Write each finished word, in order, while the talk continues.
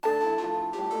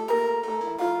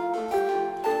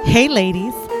Hey,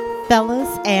 ladies,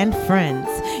 fellas, and friends.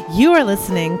 You are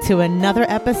listening to another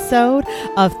episode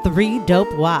of Three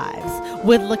Dope Wives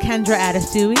with LaKendra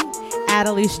Adesui,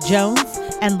 Adelise Jones,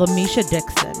 and Lamisha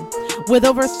Dixon. With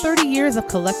over 30 years of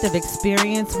collective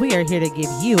experience, we are here to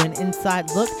give you an inside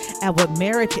look at what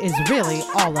marriage is really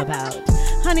all about.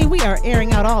 Honey, we are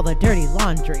airing out all the dirty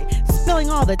laundry, spilling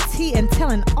all the tea, and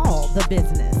telling all the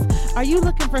business. Are you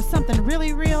looking for something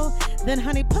really real? Then,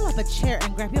 honey, pull up a chair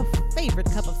and grab your favorite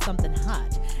cup of something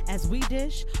hot as we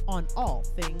dish on all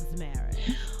things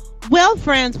marriage. Well,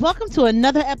 friends, welcome to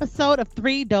another episode of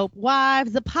Three Dope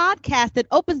Wives, a podcast that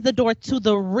opens the door to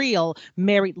the real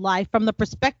married life from the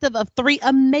perspective of three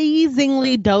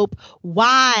amazingly dope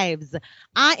wives.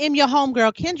 I am your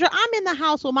homegirl, Kendra. I'm in the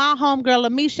house with my homegirl,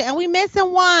 Lamisha, and we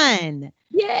missing one.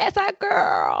 Yes, our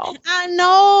girl. I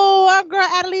know our girl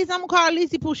Adelise. I'm gonna call her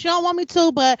Lisi Poo. She don't want me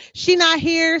to, but she not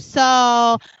here,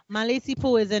 so my Lisi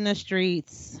Poo is in the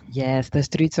streets. Yes, the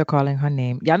streets are calling her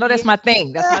name. Y'all know that's my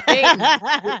thing. That's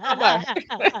my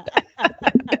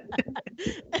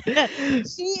thing.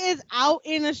 She is out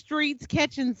in the streets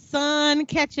catching sun,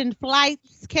 catching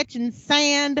flights, catching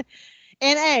sand.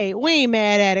 And hey, we ain't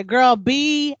mad at it, girl.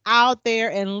 Be out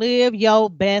there and live your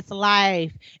best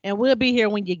life. And we'll be here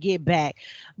when you get back.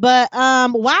 But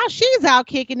while she's out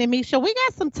kicking it, Misha, we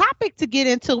got some topic to get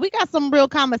into. We got some real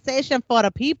conversation for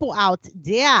the people out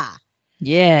there.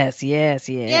 Yes.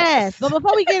 But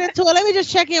before we get into it, let me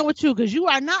just check in with you because you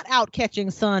are not out catching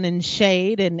sun and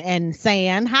shade and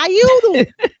sand. How you doing?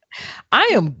 I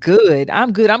am good.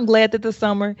 I'm good. I'm glad that the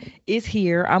summer is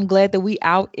here. I'm glad that we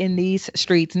out in these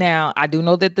streets now. I do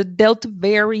know that the Delta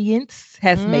variant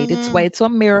has made its way to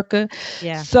America.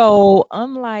 Yeah. So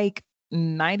unlike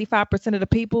 95% of the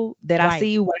people that I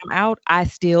see when I'm out, I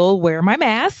still wear my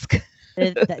mask.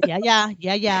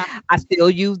 Yeah. I still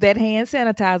use that hand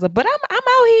sanitizer, but I'm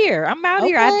out here. I'm out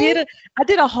here. I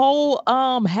did a whole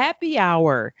happy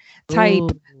hour type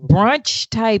brunch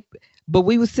type. But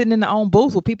we was sitting in our own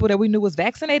booth with people that we knew was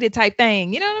vaccinated type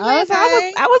thing. You know what I mean?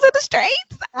 Okay. So I was in the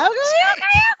streets. I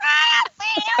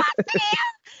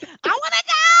want to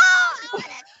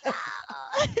go.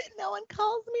 No one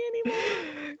calls me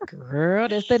anymore. Girl,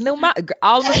 that's the new all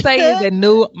I'm going to say is the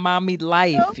new mommy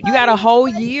life. You got a whole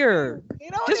year.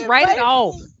 Just write it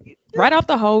off. Write off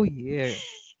the whole year.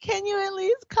 Can you at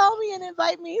least call me and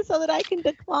invite me so that I can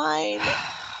decline?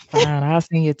 Fine, I'll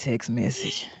send you a text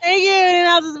message. Thank you. And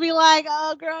I'll just be like,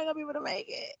 oh, girl, I'm going to be able to make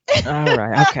it. All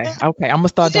right. Okay. I'm going to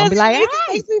start doing be like, it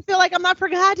makes me feel like I'm not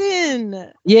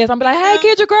forgotten. Yes, I'm be like, hey,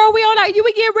 Kendra, girl, we on out. You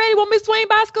would get ready. Want me to swing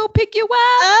by school, pick you up?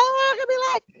 Oh, I'm going to be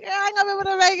like, yeah, I ain't going to be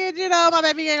able to make it. You know, my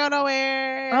baby ain't going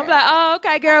nowhere. I'm like, oh,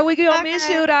 okay, girl, we going to miss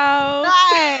you, though.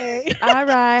 Right. All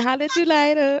right. Holler at you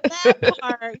later. That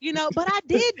part, but I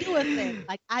did do a thing.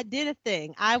 I did a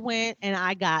thing. I went and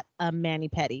I got a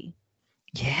mani-pedi.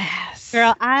 Yes,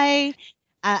 girl. I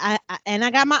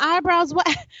got my eyebrows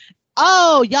wet.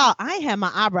 Oh, y'all, I ain't had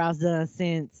my eyebrows done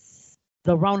since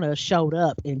the Rona showed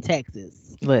up in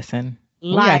Texas. Listen,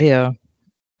 we got here.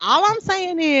 All I'm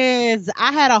saying is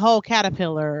I had a whole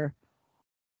caterpillar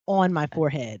on my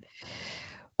forehead.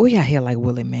 We out here like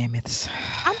woolly mammoths.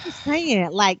 I'm just saying,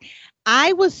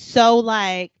 I was so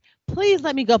please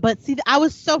let me go. But see, I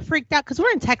was so freaked out because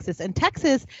we're in Texas. And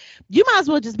Texas, you might as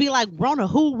well just be like, Rona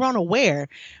who, Rona where?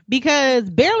 Because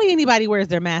barely anybody wears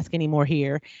their mask anymore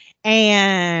here.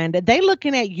 And they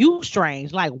looking at you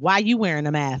strange. Like, why you wearing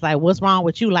a mask? Like, what's wrong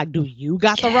with you? Like, do you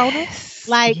got the Rona?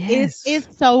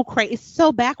 It's so crazy. It's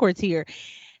so backwards here.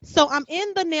 So I'm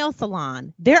in the nail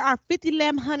salon. There are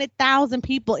 1,100,000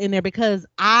 people in there because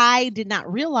I did not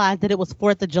realize that it was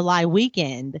 4th of July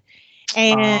weekend.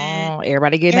 And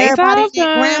everybody getting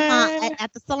grandma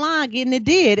at the salon getting it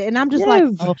did. And I'm just like,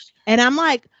 oh, and I'm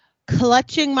like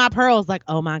clutching my pearls like,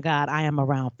 oh my God, I am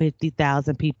around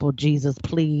 50,000 people. Jesus,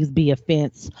 please be a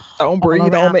fence. Don't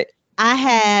breathe on me. I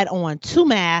had on 2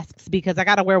 masks because I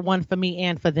got to wear one for me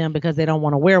and for them because they don't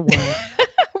want to wear one.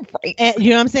 Right. And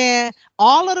you know what I'm saying?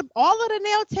 All of the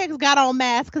nail techs got on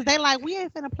masks because they like, we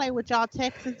ain't finna play with y'all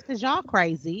Texans because y'all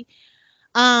crazy.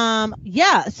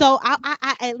 Yeah, so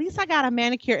I at least I got a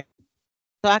manicure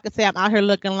so I could say I'm out here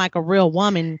looking like a real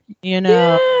woman,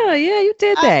 Yeah, you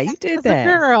did that. You did that.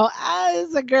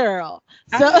 As a girl.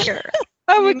 So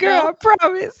I'm a girl, I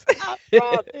promise. I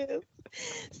promise.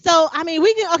 So I mean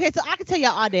so I can tell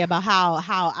y'all all day about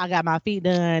how I got my feet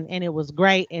done and it was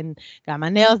great and got my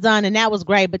nails done and that was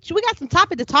great. But we got some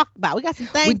topic to talk about. We got some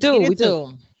things we do.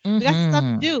 We got some stuff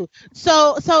to do.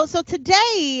 So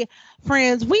today,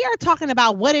 friends, we are talking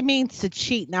about what it means to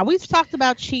cheat. Now, we've talked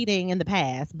about cheating in the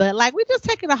past, but like we're just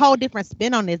taking a whole different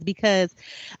spin on this because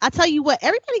I tell you what,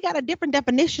 everybody got a different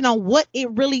definition on what it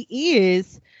really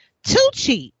is to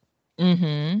cheat. You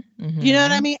know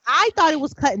what I mean? I thought it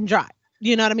was cut and dry.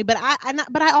 You know what I mean? But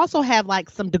I also have like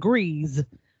some degrees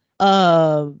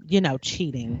of,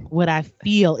 cheating. What I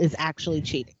feel is actually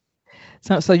cheating.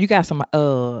 So you got some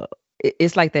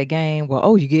it's like that game where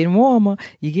you're getting warmer, warmer.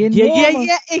 Yeah,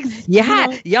 you're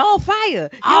hot, you're on fire.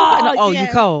 You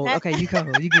cold. Okay, you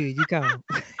cold. You good, you cold.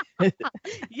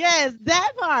 Yes,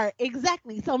 that part.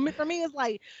 Exactly. So for me, it's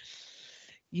like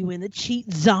you in the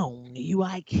cheat zone. You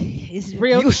like it's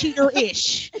real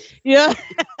cheater-ish. Yeah.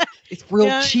 It's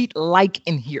real cheat-like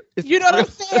in here. You know what I'm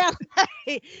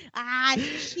saying?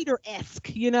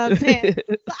 Cheater-esque. You know what I'm saying?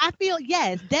 So I feel,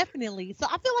 yes, definitely. So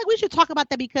I feel like we should talk about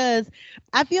that because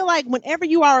I feel like whenever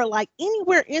you are like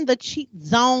anywhere in the cheat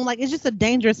zone, like it's just a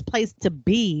dangerous place to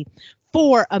be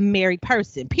for a married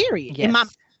person, period.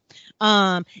 Yes.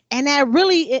 And that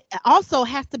really it also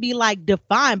has to be like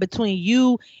defined between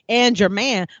you and your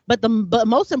man. But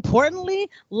most importantly,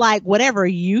 like whatever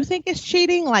you think is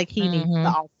cheating, like he needs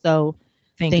to also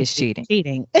think it's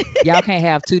cheating. Y'all can't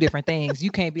have two different things.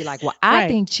 You can't be like, well, I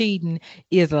think cheating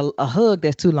is a hug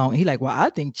that's too long. He like, well,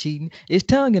 I think cheating is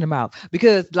tongue in the mouth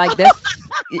because like that's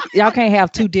y'all can't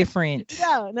have two different.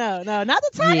 No, not the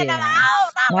tongue in the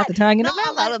mouth. Not the tongue in the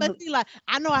mouth. But see, like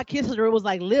I know I kissed her, it was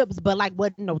like lips, but like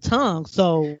wasn't no tongue.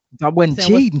 So I wasn't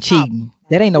cheating.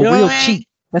 That ain't no real cheat.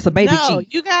 That's a baby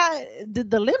cheat. You got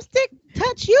the lipstick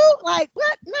touch you? Like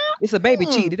what? No. It's a baby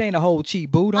cheat. It ain't a whole cheat,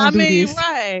 boo. Don't do this.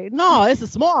 Right. No, it's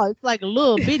it's like a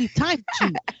little bitty tiny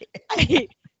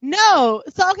cheat. No.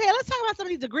 So okay, let's talk about some of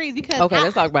these degrees because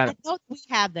let's talk about it. I know we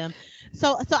have them.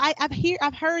 So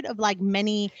I've heard of like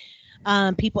many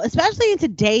people, especially in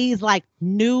today's like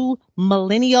new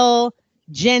millennial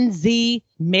Gen Z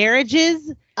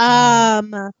marriages,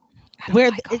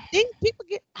 where people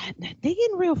they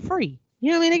getting real free.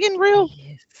 You know what I mean? They're getting real,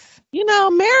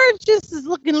 marriage just is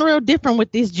looking real different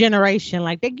with this generation.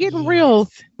 Like they're getting real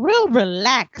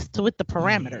relaxed with the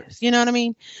parameters. Yes. You know what I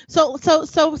mean? So let's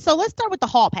start with the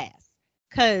hall pass.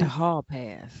 The hall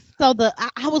pass. So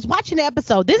I was watching the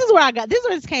episode. This is where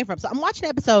this came from. So I'm watching the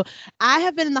episode. I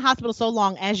have been in the hospital so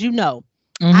long, as you know.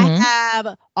 I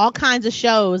have all kinds of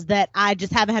shows that I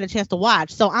just haven't had a chance to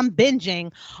watch. So I'm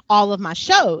binging all of my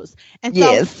shows. And so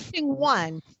I was watching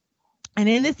one. And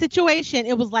in this situation,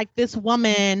 it was like this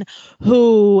woman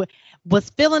who was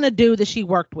feeling a dude that she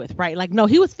worked with, right? Like, no,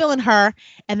 he was feeling her.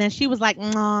 And then she was like,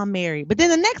 I'm married. But then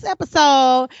the next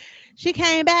episode, she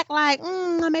came back like,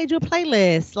 I made you a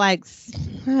playlist. Like,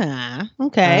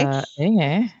 okay.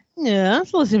 Yeah,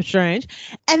 that's a little strange.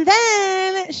 And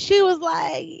then she was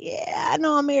like, yeah, I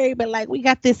know I'm married, but like we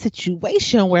got this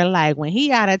situation where like when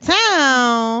he out of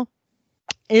town,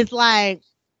 it's like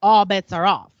all bets are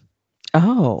off.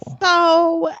 Oh.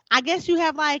 So I guess you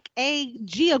have like a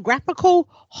geographical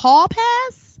hall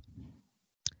pass.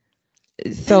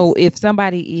 So if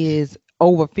somebody is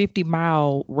over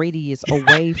 50-mile radius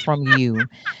away from you,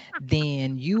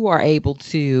 then you are able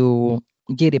to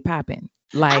get it popping.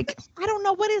 Like I don't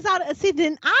know what is out of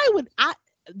then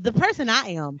the person I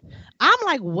am, I'm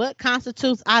like, what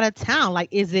constitutes out of town? Like,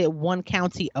 is it one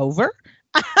county over?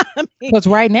 Because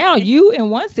right now you in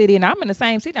one city and I'm in the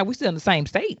same city. Now we still in the same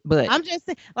state, but I'm just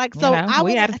saying, like, so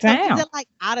we out of town. Is it like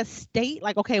out of state?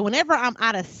 Like, okay, whenever I'm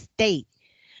out of state,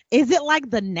 is it like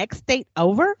the next state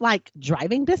over, like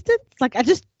driving distance? Like, I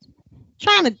just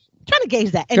trying to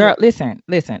gauge that. Anyway. Girl,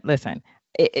 listen.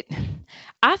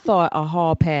 I thought a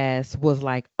hall pass was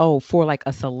like, for like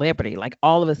a celebrity, like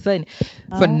all of a sudden,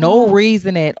 for no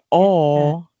reason at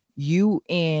all, you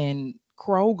in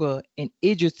Kroger and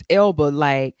Idris Elba,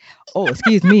 like,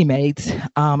 excuse me, mates.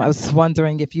 I was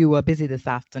wondering if you were busy this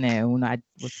afternoon. I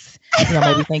was,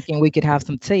 maybe thinking we could have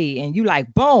some tea. And you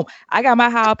like, boom, I got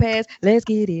my hall pass. Let's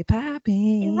get it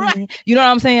popping. Right. You know what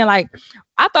I'm saying? Like,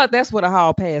 I thought that's what a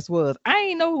hall pass was. I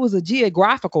didn't know it was a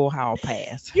geographical hall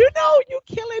pass. You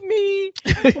killing me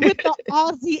with the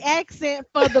Aussie accent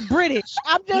for the British.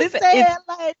 I'm just saying,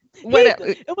 like,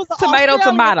 it was tomato.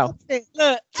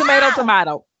 Look,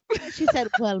 tomato. She said,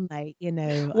 well, mate,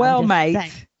 Well, mate.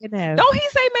 Saying, Don't he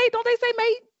say mate? Don't they say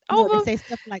mate? Over they say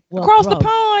stuff like, well, across bro. the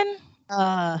pond.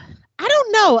 I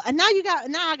don't know. And now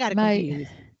I got it confused.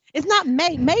 It's not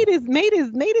mate. Mate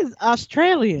is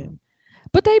Australian.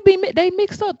 But they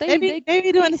mixed up. They be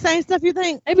doing the same stuff. You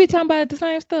think they be talking about the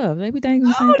same stuff? They be thinking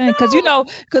the same thing.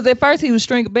 Because at first he was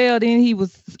String Bell, then he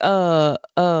was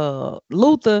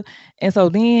Luther, and so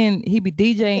then he be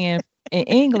DJing in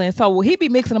England, so he be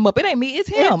mixing them up. It ain't me, it's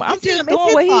him. I'm just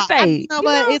doing what he say.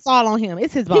 But it's all on him.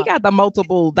 It's his fault. He got the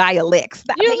multiple dialects.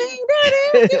 Got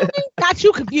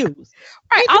you confused.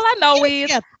 Right. All I know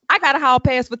is I got a hall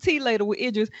pass for tea later with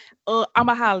Idris.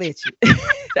 I'ma holler at you.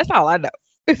 That's all I know.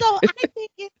 So I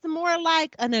think it's more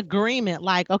like an agreement.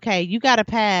 Like, okay, you got to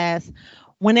pass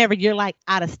whenever you're like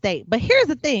out of state. But here's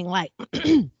the thing, like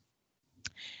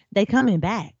they coming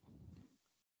back.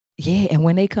 Yeah, and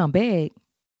when they come back,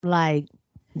 like,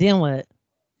 then what?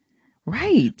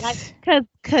 Right. Like,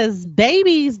 cause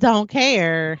babies don't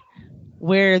care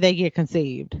where they get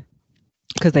conceived.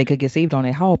 Because they could get conceived on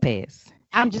a hall pass.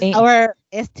 Or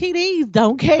STDs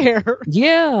don't care.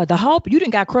 Yeah, you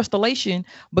didn't got crustulation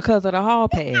because of the hall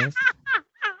pass.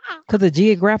 Because of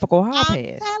geographical hall pass.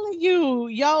 I'm telling you,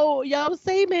 yo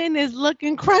semen is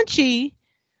looking crunchy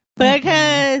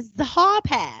because the hall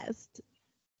passed.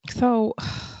 So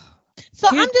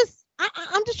I'm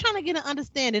just trying to get an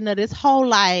understanding of this whole,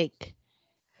 like,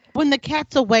 when the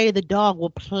cat's away, the dog will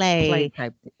play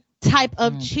type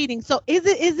of cheating. So is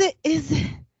it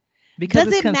because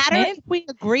does it matter if we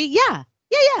agree? Yeah.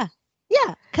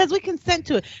 Because we consent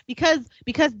to it. Because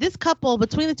this couple,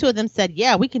 between the two of them, said,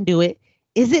 yeah, we can do it.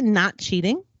 Is it not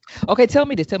cheating? Okay, tell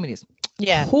me this.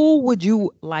 Yeah. Who would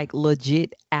you like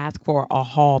legit ask for a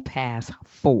hall pass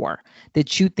for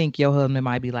that you think your husband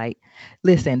might be like,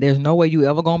 listen, there's no way you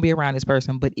ever gonna be around this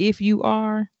person, but if you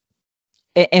are,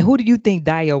 and who do you think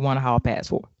Dio want a hall pass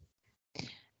for?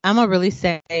 I'm gonna really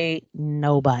say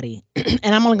nobody.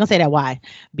 And I'm only gonna say that why?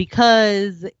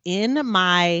 Because in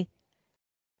my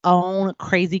own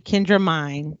crazy Kendra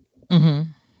mind,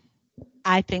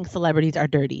 I think celebrities are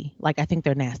dirty. Like, I think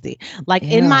they're nasty. Like,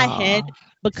 in my head,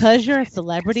 because you're a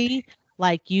celebrity,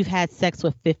 like, you've had sex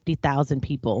with 50,000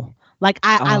 people. Like,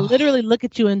 I literally look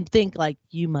at you and think, like,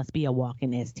 you must be a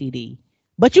walking STD.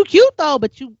 But you cute though.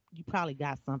 But you probably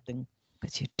got something.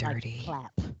 But you're dirty. Like,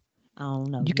 clap. I don't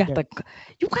know. You got the clap.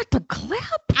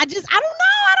 I don't know.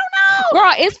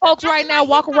 Girl, it's folks right now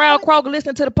walking around Kroger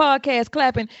listening to the podcast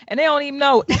clapping, and they don't even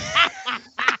know.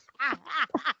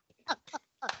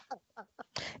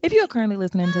 If you are currently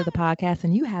listening to the podcast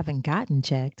and you haven't gotten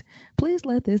checked, please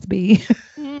let this be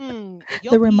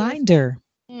the reminder.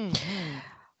 Know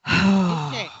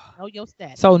your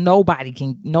stats. So nobody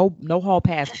can no hall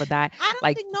pass for that. I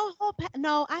don't think no hall pass.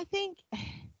 No, I think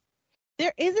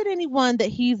there isn't anyone that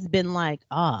he's been like,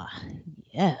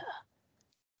 yeah.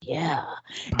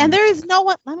 And there is no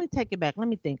one. Let me take it back. Let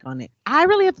me think on it. I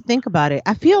really have to think about it.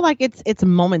 I feel like it's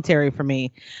momentary for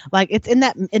me. Like, it's in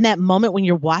that moment when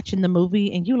you're watching the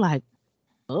movie and you like,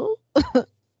 oh,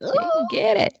 you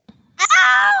get it.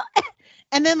 Ow!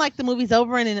 And then, like, the movie's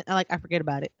over and then, like, I forget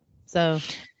about it. So,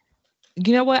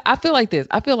 you know what? I feel like this.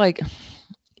 I feel like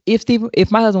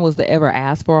if my husband was to ever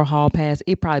ask for a hall pass,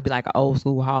 it'd probably be like an old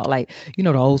school hall, like, you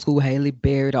know, the old school Haley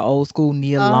Berry, the old school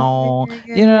Nia Long.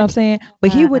 You know what I'm saying?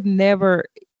 But he would never.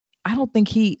 I don't think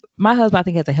my husband, I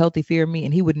think, has a healthy fear of me,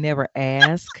 and he would never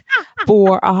ask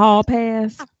for a hall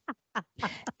pass.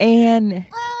 And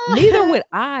neither would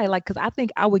I, like, because I think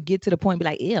I would get to the point and be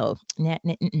like, ew,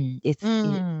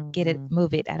 get it,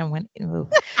 move it. I don't want it to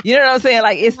move. You know what I'm saying?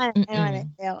 Like, it's, I don't like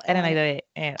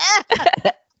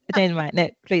that. Change my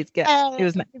net, please get out. It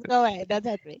was not. Go ahead. Don't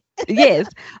touch me. Yes.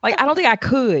 Like, I don't think I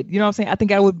could. You know what I'm saying? I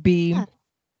think I would be.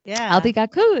 Yeah. I think I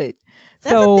could.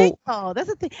 That's the thing, though. That's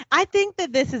the thing. I think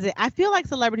that this is it. I feel like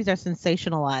celebrities are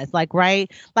sensationalized. Like,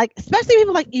 right? Like, especially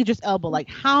people like Idris Elba. Like,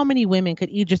 how many women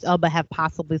could Idris Elba have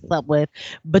possibly slept with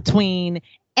between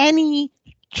any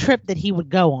trip that he would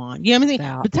go on? You know what I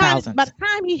mean? By the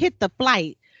time he hit the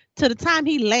flight, to the time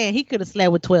he landed, he could have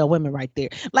slept with 12 women right there.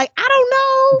 Like, I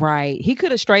don't know. Right. He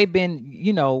could have straight been,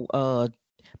 you know,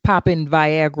 popping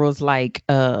Viagra's like,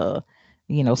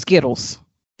 you know, Skittles.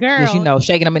 Girl. Just, you know,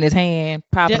 shaking them in his hand,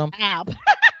 popping them.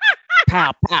 Pow,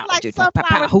 pow. Like just pow,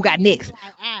 pow. Who got next?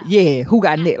 Yeah, who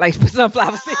got next? Like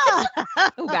sunflower seeds.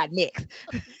 Who got next?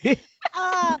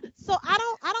 So I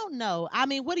don't know. I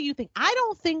mean, what do you think? I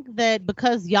don't think that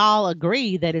because y'all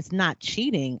agree that it's not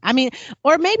cheating. I mean,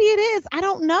 or maybe it is. I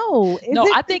don't know.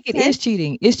 I think it is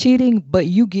cheating. It's cheating, but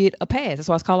you get a pass. That's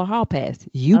why it's called a hall pass.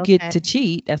 You get to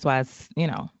cheat. That's why it's, you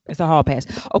know, it's a hall pass.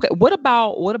 Okay. What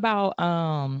about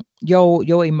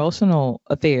your emotional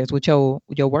affairs with your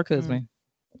work husband?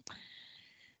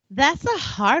 That's a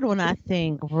hard one, I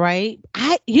think, right?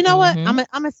 You know what? I'm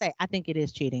gonna say I think it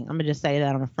is cheating. I'm gonna just say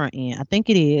that on the front end. I think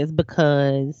it is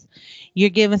because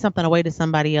you're giving something away to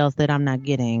somebody else that I'm not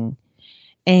getting.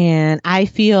 And I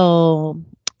feel,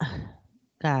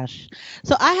 gosh.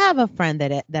 So I have a friend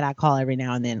that I call every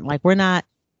now and then. Like, we're not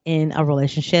in a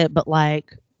relationship, but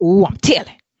like, ooh, I'm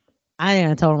telling. I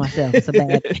ain't told myself it's a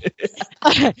bad thing.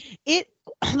 It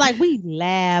like we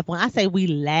laugh. When I say we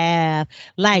laugh,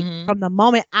 like from the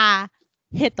moment I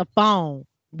hit the phone,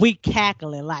 we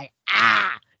cackling like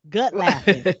gut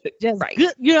laughing. Just Right.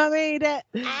 good, you know what I mean? That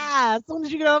as soon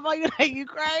as you get on the phone, you're like, you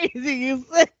crazy.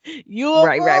 You a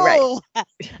Right. fool.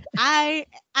 I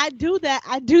do that.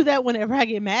 I do that whenever I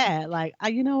get mad. Like,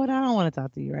 you know what? I don't want to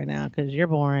talk to you right now because you're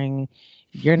boring.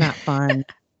 You're not fun.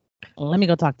 Let me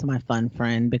go talk to my fun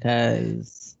friend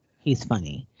because he's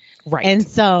funny. Right. And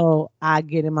so I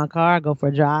get in my car, go for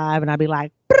a drive, and I be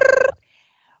like,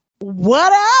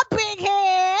 what up, big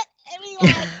head? And be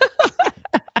like,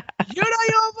 you know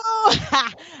you're a fool.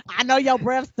 I know your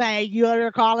breath stank.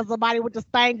 You're calling somebody with the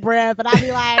stank breath, and I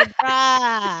be like,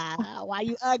 why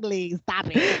you ugly? Stop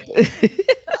it.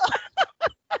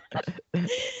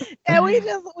 And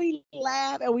we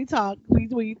laugh and we talk.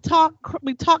 We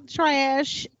talk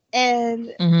trash,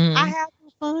 and I have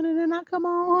some fun, and then I come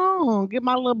on home, get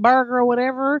my little burger or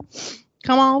whatever,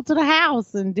 come on to the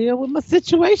house and deal with my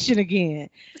situation again.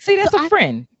 See, that's a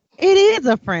friend. It is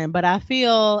a friend, but I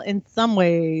feel in some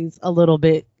ways a little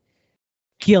bit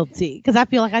guilty because I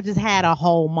feel like I just had a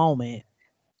whole moment.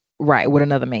 Right, with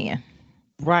another man.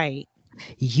 Right.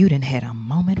 You done had a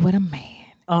moment with a man.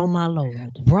 Oh, my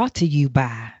Lord. Brought to you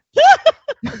by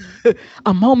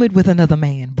A Moment with Another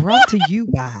Man. Brought to you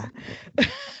by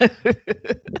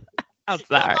I'm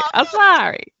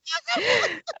sorry.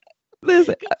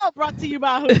 Listen. Brought to you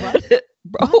by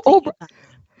who?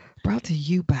 Brought to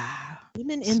you by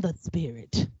Women in the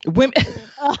Spirit. Women.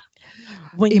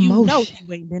 When Emotion. you know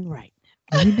you ain't been right.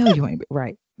 You know you ain't been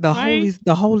right. The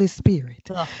Holy Spirit.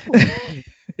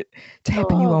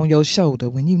 Tapping you on your shoulder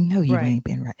when you know you ain't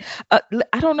been right.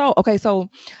 I don't know. Okay, so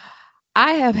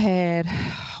I have had,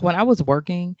 when I was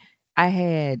working, I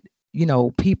had,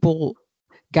 people,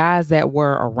 guys that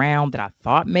were around that I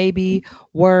thought maybe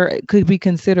could be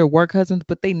considered work husbands,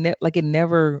 but they it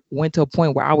never went to a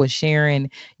point where I was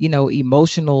sharing,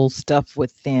 emotional stuff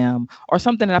with them or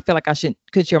something that I feel like I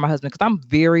could share with my husband, because I'm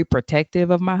very protective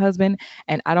of my husband,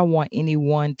 and I don't want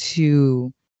anyone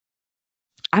to.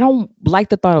 I don't like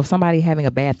the thought of somebody having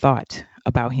a bad thought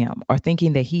about him or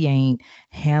thinking that he ain't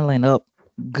handling up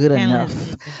good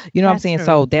enough. You know what I'm saying? True.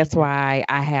 So that's why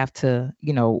I have to,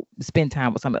 spend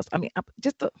time with somebody else. I mean, I'm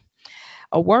just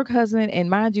a work husband, and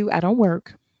mind you, I don't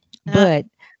work, but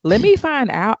let me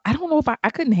find out. I don't know if I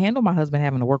couldn't handle my husband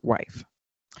having a work wife.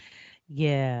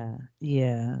 Yeah.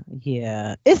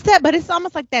 It's that, but it's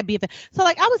almost like that BFF. So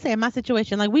like I would say in my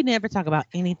situation, like we never talk about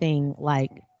anything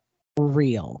like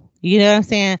real. You know what I'm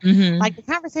saying? Mm-hmm. Like the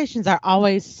conversations are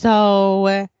always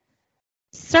so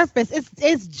surface.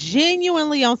 It's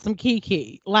genuinely on some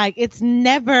kiki. Like it's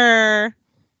never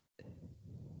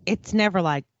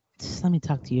like, let me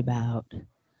talk to you about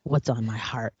what's on my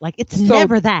heart. Like it's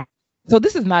never that. So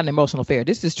this is not an emotional affair.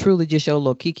 This is truly just your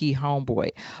little kiki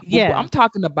homeboy. Yeah. I'm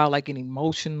talking about like an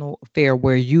emotional affair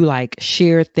where you like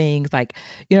share things, like,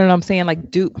 you know what I'm saying? Like,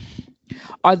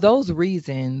 are those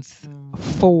reasons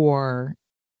for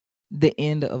the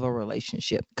end of a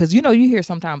relationship? Because you hear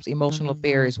sometimes emotional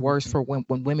affair is worse for when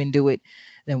women do it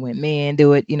than when men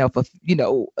do it. For you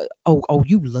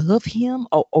love him.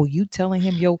 Oh, you telling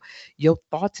him your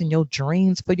thoughts and your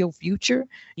dreams for your future.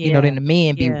 Yeah. Then the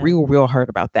men be real hurt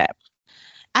about that.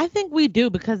 I think we do,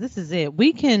 because this is it.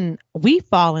 We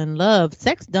fall in love.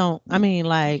 Sex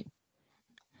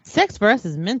for us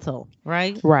is mental,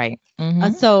 right? Right.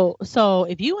 Mm-hmm. So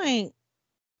if you ain't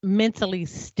mentally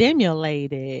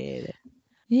stimulated,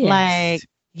 like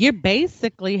you're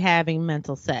basically having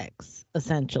mental sex,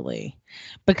 essentially,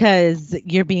 because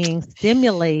you're being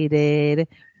stimulated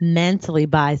mentally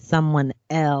by someone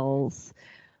else.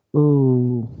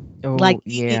 Ooh, like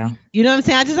yeah, you know what I'm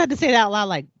saying? I just had to say that out loud.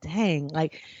 Like, dang,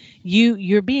 like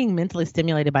you're being mentally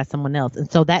stimulated by someone else,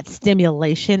 and so that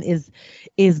stimulation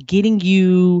is getting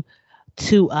you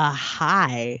to a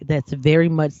high that's very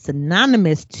much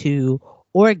synonymous to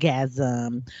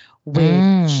orgasm,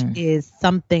 which is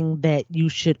something that you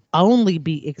should only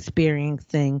be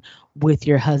experiencing with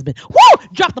your husband. Woo!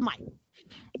 Drop the mic.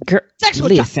 Girl, sexual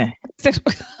listen.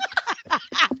 Sexual.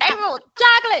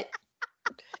 Chocolate.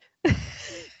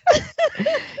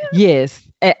 Yes,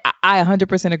 I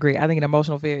 100% agree. I think an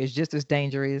emotional affair is just as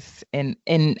dangerous, and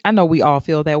I know we all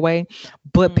feel that way,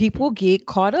 but people get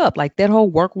caught up, like that whole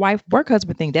work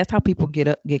husband thing. That's how people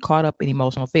get caught up in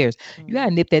emotional affairs. You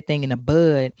gotta nip that thing in the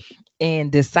bud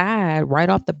and decide right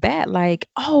off the bat, like,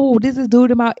 oh, this is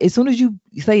dude in my. As soon as you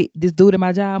say this dude in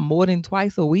my job more than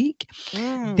twice a week,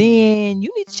 then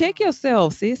you need to check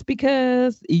yourself, sis,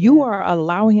 because you are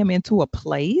allowing him into a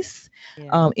place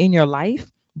in your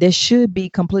life that should be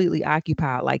completely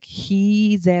occupied. Like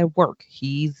he's at work.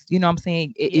 He's, you know what I'm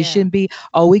saying? It shouldn't be,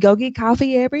 oh, we go get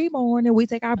coffee every morning. We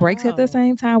take our breaks at the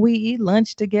same time. We eat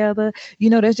lunch together.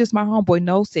 That's just my homeboy.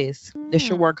 No, sis. That's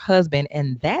your work husband.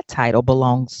 And that title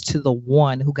belongs to the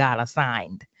one who got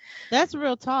assigned. That's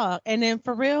real talk. And then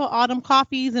for real, all them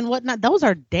coffees and whatnot, those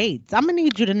are dates. I'm gonna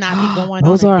need you to not be going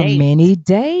those on are date. Many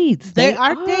dates. They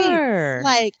are dates.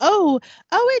 Like,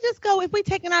 we just go if we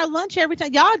taking our lunch every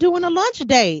time. Y'all doing a lunch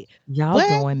date. Y'all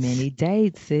doing many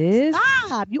dates, sis.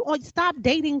 Stop. Stop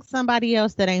dating somebody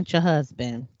else that ain't your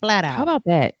husband. Flat out. How about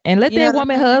that? And let that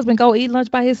woman husband go eat lunch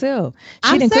by himself.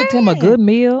 She done cooked him a good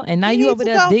meal, and now you over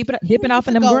there dipping off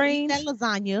in them greens. That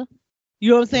lasagna.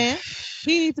 You know what I'm saying?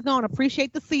 He needs to go and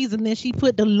appreciate the seasoning she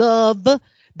put, the love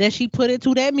that she put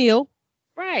into that meal.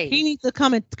 Right. He needs to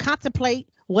come and contemplate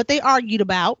what they argued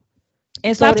about.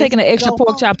 And stop taking an extra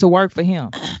pork chop to work for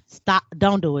him. Stop.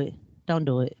 Don't do it. Don't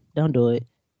do it. Don't do it.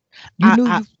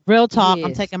 Real talk, yes.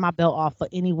 I'm taking my belt off for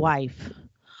any wife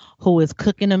who is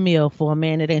cooking a meal for a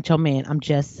man that ain't your man. I'm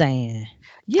just saying.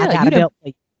 Yeah, I got a belt for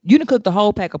you. You done cook the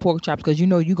whole pack of pork chops because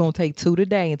you're going to take 2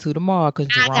 today and 2 tomorrow because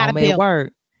Jerome at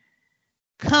work.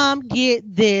 Come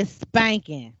get this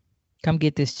spanking. Come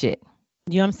get this check.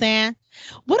 You know what I'm saying?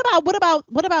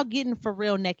 What about getting for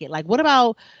real naked? Like, what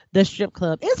about the strip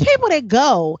club? It's people that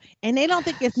go and they don't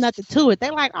think it's nothing to it.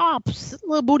 They like, oh,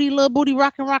 little booty,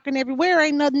 rocking everywhere.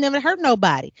 Ain't nothing never hurt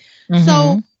nobody. Mm-hmm.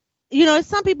 So, it's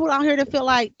some people out here that feel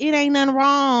like it ain't nothing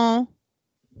wrong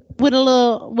with a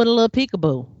little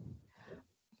peekaboo.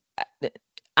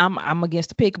 I'm against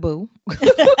the peekaboo.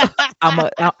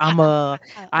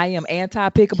 I am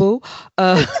anti-peekaboo.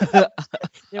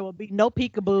 There will be no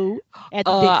peekaboo at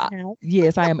the house.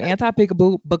 Yes, I am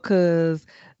anti-peekaboo because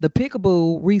the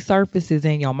peekaboo resurfaces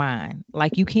in your mind.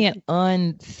 Like you can't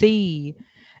unsee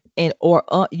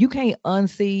you can't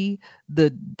unsee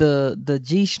the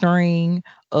G-string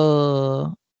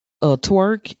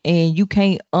twerk, and you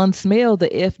can't unsmell the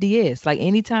FDS. Like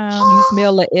anytime you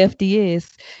smell a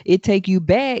FDS, it take you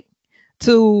back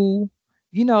to,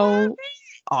 all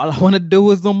I want to do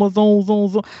is zoom.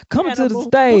 Coming to the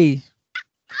stage.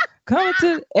 Coming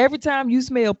to every time you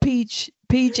smell peach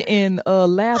and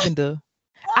lavender.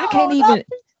 I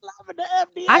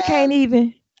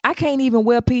can't even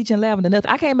wear peach and lavender. Nothing.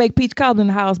 I can't make peach cobbler in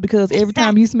the house because every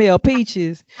time you smell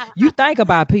peaches, you think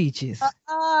about peaches.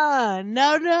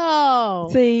 No.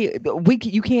 See,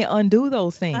 you can't undo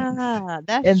those things.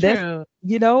 That's true.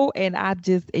 And I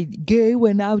just gay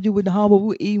when I was with the humble,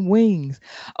 we eating wings.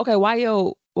 Okay, why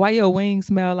your wings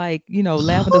smell like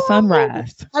lavender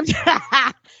sunrise? I'm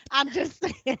just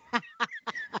saying.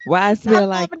 Why it smell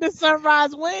like lavender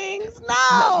sunrise wings?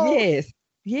 No.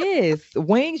 Yes,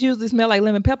 wings usually smell like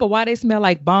lemon pepper. Why they smell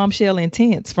like Bombshell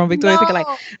Intense from Victoria's Secret?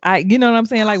 Like you know what I'm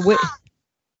saying? Like what?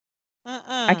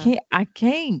 I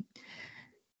can't.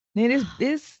 Then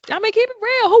it's. I mean, keep it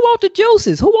real. Who want the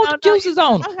juices? Who want the juices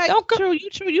on? Okay, you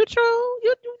true.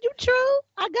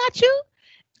 I got you.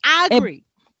 I agree.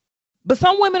 But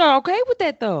some women are okay with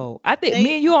that though. I think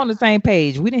me and you on the same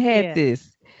page. We didn't have this.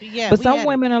 Yeah, but some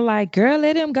women are like, girl,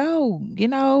 let him go.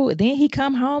 Then he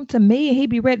come home to me and he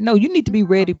be ready. No, you need to be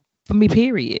ready for me,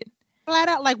 period. Flat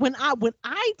out, like when I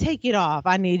take it off,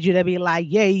 I need you to be like,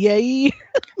 yay.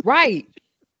 Right.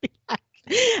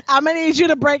 I'm gonna need you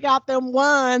to break out them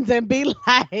ones and be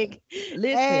like, listen,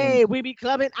 hey, we be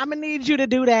clubbing. I'm gonna need you to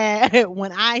do that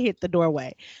when I hit the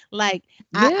doorway. Like,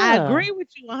 I agree with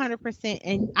you 100%,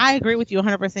 and I agree with you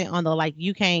 100% on the like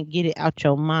you can't get it out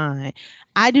your mind.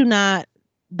 I do not.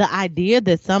 The idea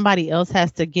that somebody else has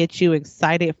to get you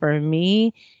excited for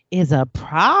me is a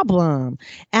problem.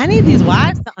 I need these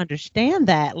wives to understand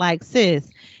that. Like, sis,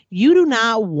 you do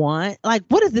not want, like,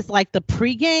 what is this, like the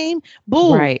pregame?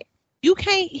 Boo. Right.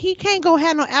 He can't go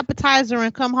have no appetizer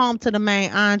and come home to the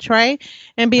main entree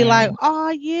and be like, oh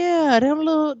yeah, that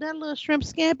little shrimp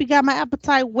scampi got my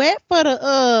appetite wet for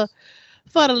the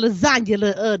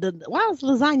lasagna. Why was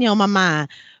lasagna on my mind?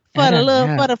 For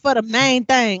the main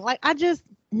thing. Like, I just,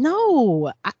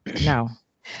 no. No.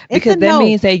 Because that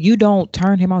means that you don't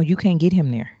turn him on. You can't get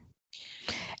him there.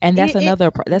 And that's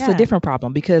a different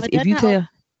problem. Because if you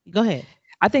go ahead.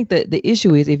 I think that the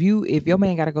issue is if your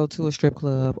man got to go to a strip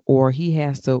club or he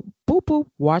has to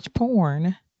watch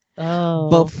porn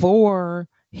before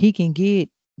he can get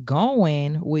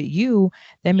going with you,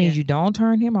 that means you don't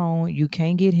turn him on. You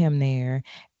can't get him there.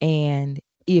 And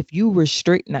if you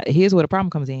restrict, now here's where the problem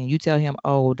comes in. You tell him,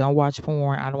 oh, don't watch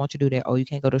porn. I don't want you to do that. Oh, you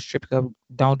can't go to a strip club.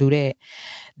 Don't do that.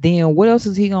 Then what else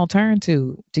is he going to turn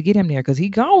to get him there? Because he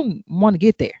going to want to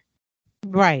get there.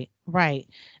 Right.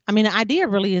 I mean, the idea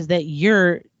really is that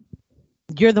you're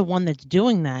you're the one that's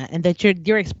doing that, and that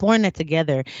you're exploring that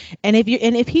together. And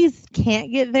if he's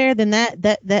can't get there, then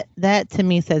that to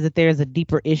me says that there's a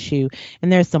deeper issue,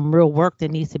 and there's some real work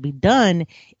that needs to be done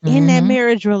in that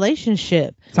marriage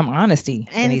relationship. Some honesty,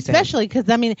 and especially because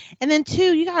I mean, and then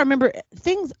two, you gotta remember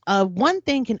things. One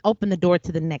thing can open the door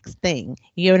to the next thing.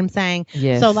 You know what I'm saying?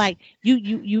 Yes. So like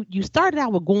you started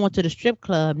out with going to the strip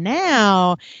club.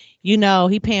 Now, you know,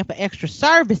 he paying for extra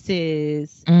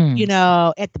services, you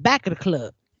know, at the back of the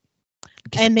club.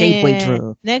 And then gateway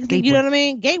drug. Next thing, you know what I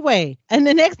mean? Gateway. And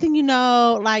the next thing you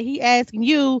know, like he asking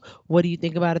you, what do you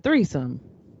think about a threesome?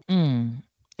 And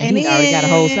he already got a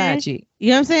whole side chick. You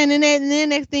know what I'm saying? And then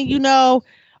next thing you know,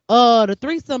 the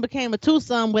threesome became a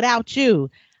twosome without you.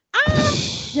 I'm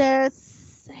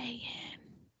just saying.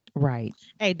 Right.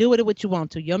 Hey, do with it what you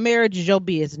want to. Your marriage is your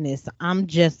business. I'm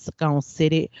just gonna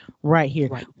sit it right here.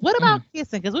 Right. What about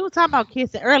kissing? Because we were talking about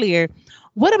kissing earlier.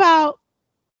 What about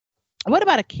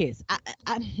a kiss?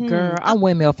 Girl, I'm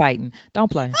windmill fighting.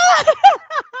 Don't play.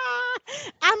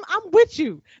 I'm with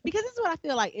you, because this is what I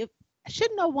feel like.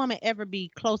 Should no woman ever be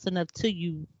close enough to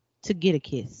you to get a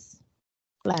kiss?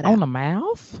 Flat on out. the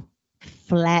mouth?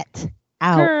 Flat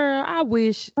out. Girl, I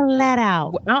wish. Flat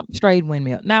out. I'm straight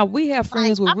windmill. Now, we have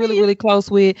friends we're really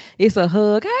close with. It's a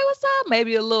hug. Hey, what's up?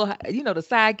 Maybe a little, you know, the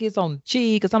side kiss on the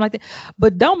cheek or something like that.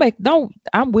 But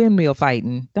I'm windmill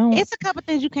fighting. It's a couple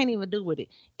things you can't even do with it.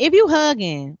 If you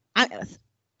hugging, my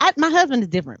husband is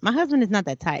different. My husband is not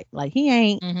that type. Like, he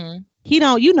ain't, he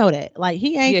don't, you know that. Like,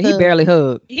 he ain't. Yeah, he barely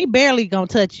hug. He barely gonna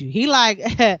touch you. He like,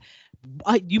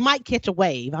 you might catch a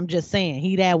wave. I'm just saying,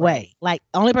 he that way. Like,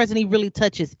 only person he really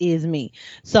touches is me.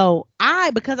 So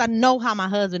because I know how my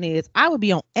husband is, I would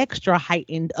be on extra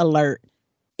heightened alert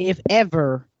if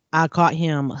ever I caught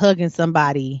him hugging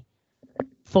somebody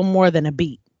for more than a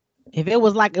beat. If it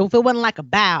wasn't like a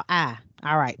bow,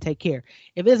 all right, take care.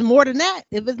 If it's more than that,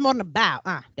 if it's more than a bow,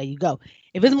 there you go.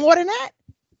 If it's more than that,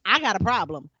 I got a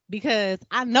problem, because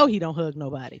I know he don't hug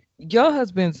nobody. Your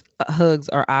husband's hugs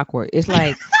are awkward. It's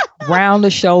like round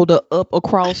the shoulder, up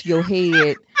across your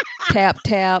head, tap,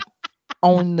 tap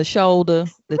on the shoulder,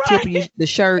 the tip of the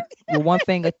shirt with one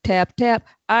finger, tap, tap.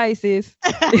 Isis.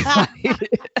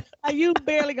 You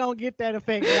barely gonna get that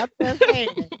effect. I'm just saying.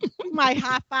 You might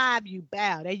high five you,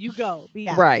 bow. There you go. Be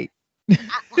out. Right.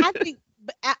 I think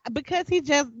because he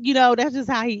just, you know, that's just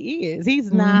how he is.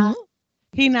 He's not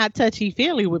touchy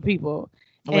feely with people.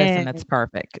 Listen, that's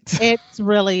perfect. It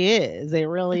really is. It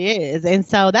really is. And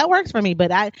so that works for me.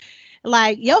 But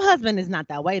your husband is not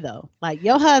that way though. Like,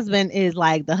 your husband is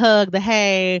like the hug, the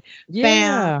hey,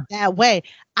 bam, that way.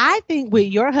 I think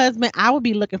with your husband, I would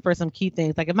be looking for some key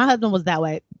things. Like, if my husband was that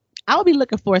way, I would be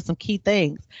looking for some key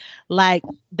things, like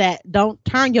that. Don't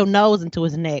turn your nose into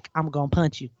his neck. I'm gonna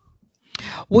punch you.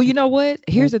 Well, you know what?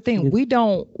 Here's the thing. We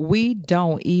don't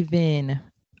even.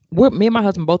 Me and my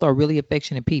husband both are really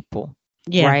affectionate people.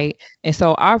 Yeah. Right. And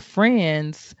so our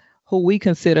friends, who we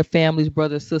consider families,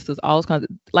 brothers, sisters, all those kinds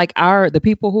of, like the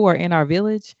people who are in our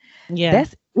village. Yeah.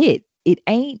 That's it. It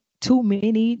ain't too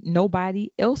many, nobody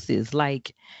else's.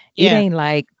 Like, it ain't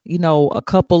like, you know, a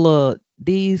couple of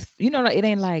these, you know, it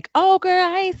ain't like, oh girl,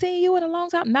 I ain't seen you in a long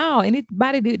time. No,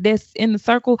 anybody that's in the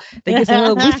circle that gets a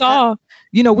hug, we saw,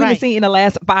 you know, we didn't see in the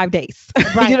last 5 days.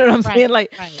 You know what I'm saying?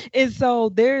 Like, and so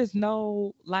there's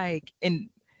no like,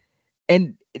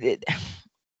 I'm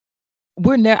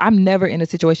never in a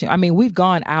situation. I mean, we've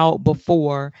gone out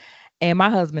before, and my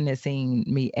husband has seen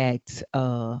me act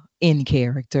in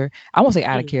character. I won't say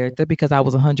out of character, because I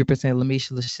was 100%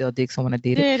 Lamisha Lachelle Dixon when I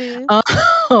did it.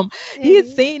 He had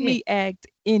seen me act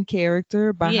in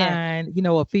character behind, you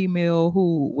know, a female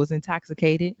who was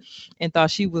intoxicated and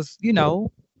thought she was, you know,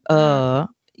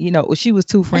 she was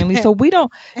too friendly. So we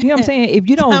don't, you know what I'm saying? If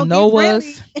you don't know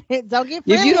us, don't get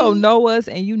friendly. If you don't know us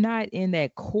and you're not in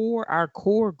that our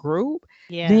core group,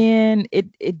 then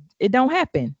it don't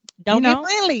happen. Don't get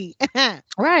friendly.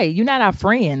 Right. You're not our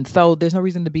friend. So there's no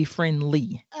reason to be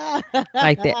friendly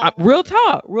like that. Real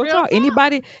talk. Real talk.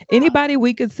 Anybody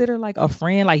we consider like a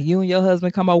friend, like you and your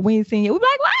husband come over, we ain't seen you. We be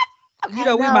like, what? You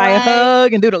know, we might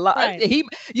hug and do the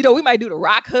we might do the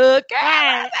rock hug.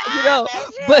 You know,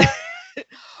 but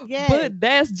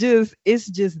it's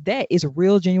just that it's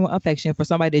real genuine affection for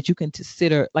somebody that you can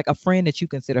consider like a friend, that you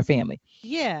consider family.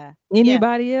 Yeah.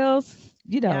 Anybody else,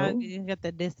 you know, you got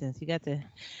the distance. You got the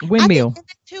windmill.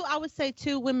 I would say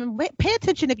too, women, pay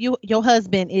attention if your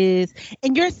husband is,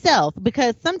 and yourself,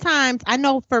 because sometimes I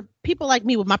know for people like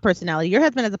me with my personality, your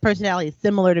husband has a personality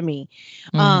similar to me.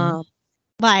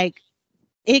 Like,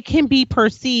 it can be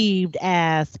perceived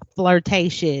as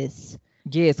flirtatious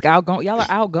Yes, outgoing. Y'all are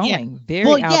outgoing,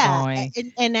 Well, very yeah, outgoing.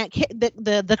 and that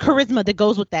the charisma that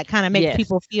goes with that kind of makes Yes,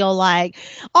 people feel like,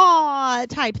 oh,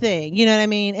 type thing. You know what I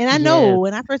mean? And I know yes.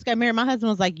 when I first got married, my husband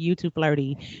was like, "You too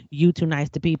flirty, you too nice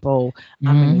to people.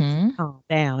 I'm gonna need you Mm-hmm. to calm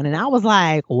down." And I was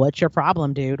like, "What's your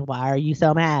problem, dude? Why are you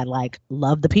so mad? Like,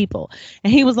 love the people."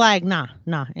 And he was like, "Nah,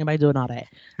 anybody doing all that."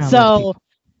 I love the So people.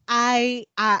 I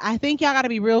think y'all got to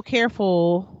be real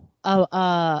careful of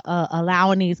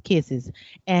allowing these kisses,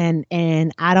 and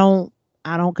I don't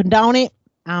condone it.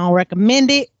 I don't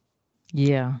recommend it.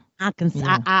 Yeah,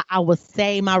 yeah. I would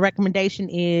say my recommendation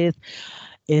is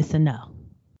it's a no.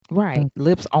 Right. Mm.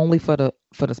 Lips only for the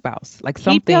spouse. Like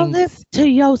some Keep your lips things. to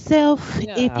yourself.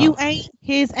 If Yeah. you ain't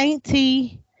his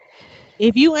auntie,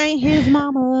 if you ain't his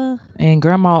mama, And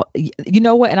grandma, you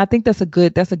know what? And I think that's a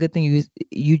good thing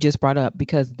you just brought up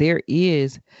because there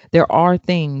are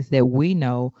things that we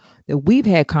know that we've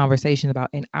had conversations about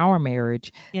in our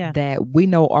marriage yeah, that we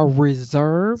know are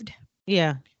reserved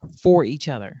yeah, for each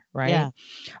other, right? yeah,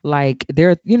 Like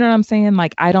there, you know what I'm saying?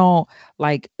 Like I don't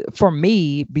like for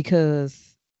me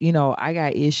because I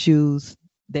got issues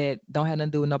that don't have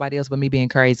nothing to do with nobody else but me being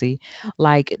crazy.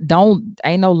 Like don't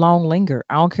ain't no long linger.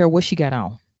 I don't care what she got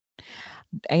on.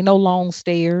 Ain't no long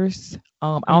stairs.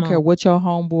 I come don't care on. what your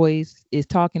homeboys is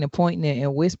talking and pointing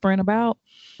and whispering about.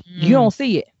 You Mm. don't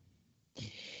see it.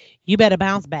 You better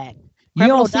bounce back. You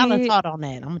Creflo don't Dollar see it. taught on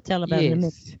that. I'm gonna tell about it in a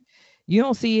minute. Yes. You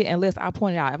don't see it unless I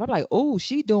point it out. If I'm like, oh,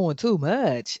 she doing too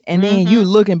much. And then you Mm-hmm.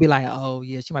 look and be like, oh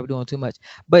yeah, she might be doing too much.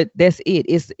 But that's it.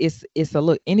 It's a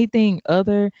look. Anything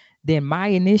other than my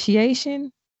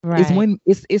initiation is Right. when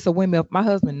it's a windmill. My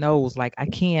husband knows like I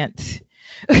can't.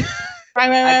 Right,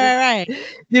 right, I right, just right, right.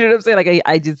 you know what I'm saying? Like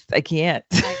I can't.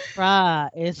 Like, bruh,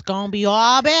 it's gonna be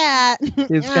all bad.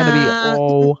 It's gonna be Yeah,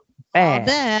 all all bad.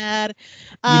 bad.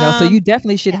 So you Um,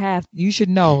 definitely yeah, you should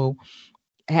know,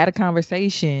 had a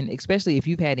conversation, especially if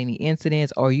you've had any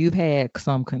incidents or you've had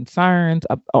some concerns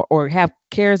or have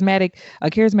a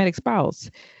charismatic spouse.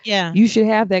 yeah, You should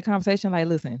have that conversation like,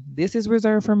 listen, this is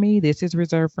reserved for me. This is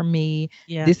reserved for me.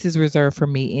 yeah, This is reserved for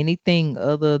me. Anything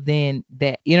other than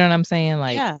that, you know what I'm saying?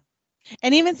 Like, yeah.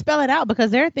 And even spell it out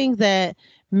because there are things that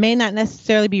may not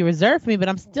necessarily be reserved for me, but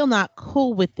I'm still not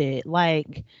cool with it.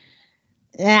 Like,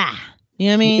 yeah, you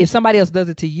know what I if mean? somebody else does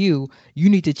it to you, you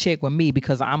need to check with me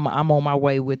because I'm on my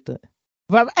way with the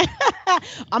But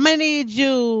I'm gonna need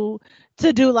you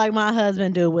to do like my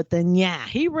husband do with the yeah.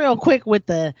 He real quick with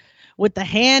the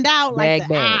hand out, like the bag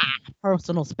bag.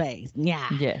 personal space. Yeah.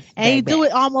 Yes, And he bag do bag.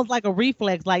 it almost like a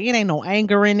reflex, like it ain't no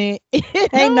anger in it.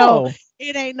 No,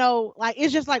 It ain't no like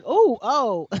it's just like,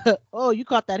 oh, oh, you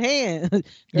caught that hand.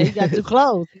 Girl, you got too yes.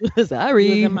 close. You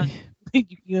was in my Sorry.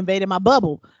 you invaded my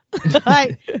bubble.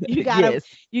 Like you gotta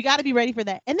Yes. you gotta be ready for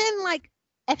that. And then like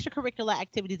extracurricular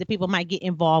activities that people might get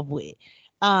involved with.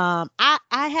 I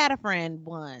had a friend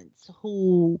once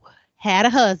who had a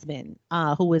husband,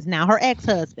 who is now her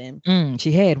ex-husband,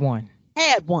 She had one.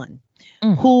 had one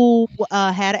Mm. who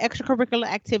had an extracurricular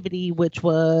activity, which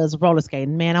was roller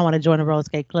skating. Man, I want to join a roller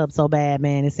skate club so bad,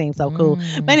 man. It seems so cool.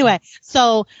 But Mm. anyway,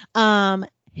 so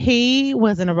he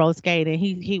was in a roller skating.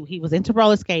 He was into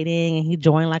roller skating and he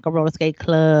joined like a roller skate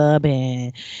club,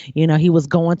 and he was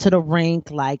going to the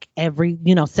rink like every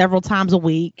several times a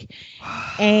week.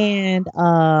 And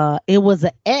it was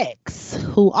an ex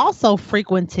who also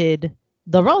frequented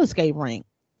the roller skate rink.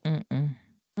 Mm-mm.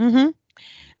 hmm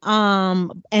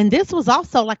and this was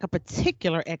also like a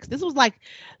particular ex. This was like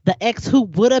the ex who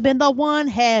would have been the one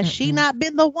had she Mm-mm. not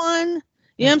been the one.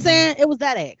 You know what I'm Mm-mm. saying? It was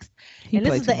that ex. He And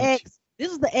this played is too the much. ex.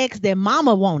 This is the ex that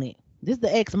mama wanted. This is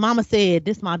the ex mama said,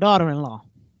 this my daughter-in-law.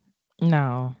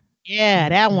 No. Yeah,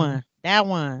 that Mm-mm. one. That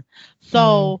one.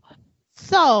 Mm.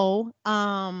 So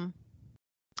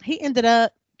he ended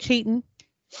up cheating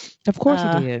Of course he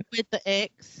did. with the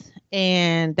ex,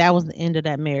 and that was the end of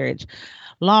that marriage.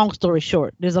 Long story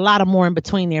short, there's a lot of more in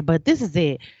between there, but this is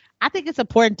it. I think it's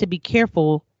important to be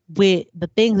careful with the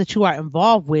things that you are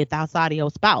involved with outside of your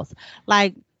spouse.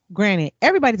 Like, granted,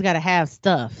 everybody's got to have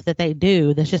stuff that they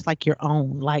do that's just like your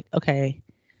own. Like, okay,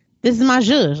 this is my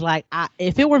zhuzh. Like,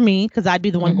 if it were me, because I'd be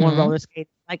the one going Mm-hmm. roller skating.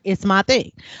 Like, it's my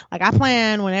thing. Like, I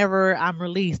plan whenever I'm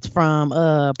released from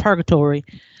purgatory,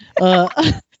 uh,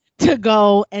 to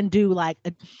go and do like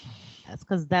that's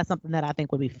because that's something that I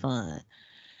think would be fun.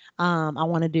 I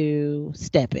want to do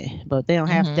stepping, but they don't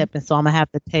have Mm-hmm. stepping, so I'm gonna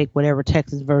have to take whatever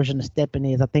Texas version of stepping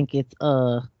is. I think it's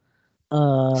I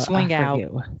Swing out.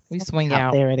 forget what. We Swing swing out.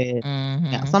 out. There it is.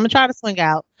 Yeah, Mm-hmm. so I'm gonna try to swing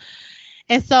out,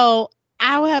 and so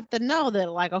I would have to know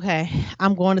that like, okay,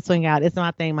 I'm going to swing out. It's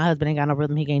my thing. My husband ain't got no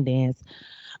rhythm. He can't dance.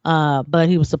 But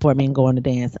he would support me and going to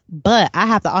dance. But I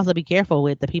have to also be careful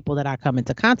with the people that I come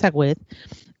into contact with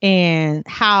and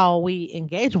how we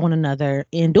engage one another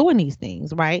in doing these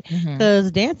things, right?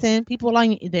 Because dancing, people are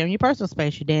they're in your personal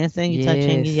space. You're dancing, you're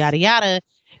touching, you yada yada.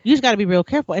 You just got to be real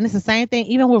careful. And it's the same thing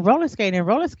even with roller skating.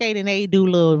 Roller skating, they do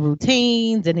little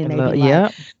routines and then they be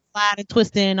like sliding,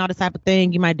 twisting, all this type of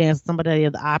thing. You might dance with somebody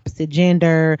of the opposite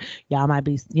gender. Y'all might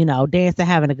be, dancing,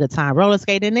 having a good time. Roller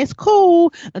skating, it's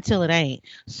cool until it ain't.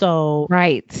 So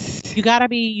you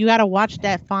gotta watch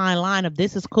that fine line of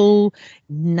this is cool.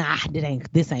 Nah,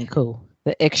 this ain't cool.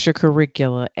 The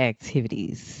extracurricular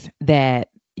activities that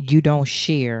you don't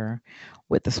share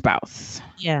with the spouse.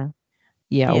 Yeah.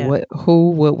 What,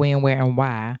 who, what, when, where, and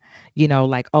why.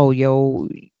 Like,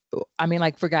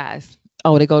 like for guys,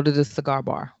 they go to the cigar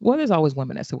bar. Well, there's always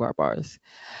women at cigar bars.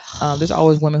 There's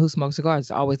always women who smoke cigars.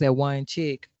 There's always that one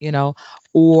chick,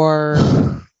 or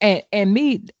and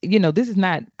me, this is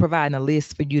not providing a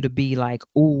list for you to be like,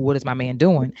 ooh, what is my man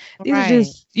doing? These are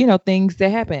just, things that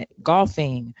happen.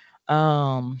 Golfing.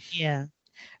 Going to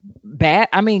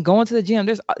the gym.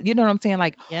 There's, you know what I'm saying?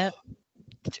 Like,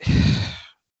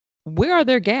 where are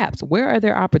their gaps? Where are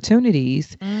their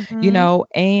opportunities?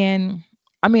 And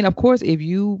I mean, of course, if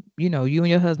you and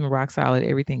your husband rock solid,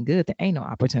 everything good, there ain't no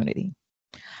opportunity.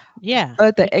 Yeah.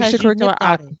 But the extracurricular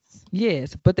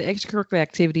but the extracurricular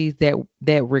activities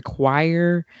that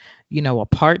require, a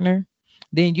partner,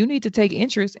 then you need to take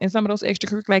interest in some of those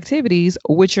extracurricular activities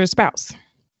with your spouse.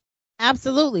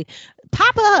 Absolutely.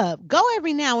 Pop up. Go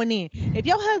every now and then. If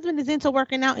your husband is into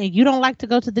working out and you don't like to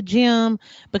go to the gym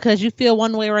because you feel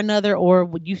one way or another,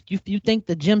 or you think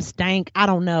the gym stank, I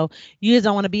don't know. You just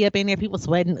don't want to be up in there, people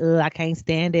sweating. I can't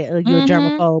stand it. You're a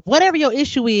germaphobe. Whatever your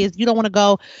issue is, you don't want to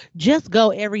go. Just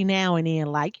go every now and then.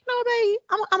 Like, babe,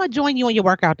 I'm going to join you on your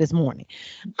workout this morning.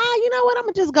 You know what? I'm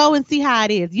going to just go and see how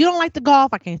it is. You don't like to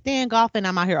golf. I can't stand golfing.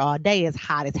 I'm out here all day. It's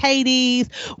hot as Hades.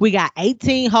 We got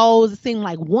 18 holes. It seemed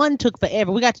like one took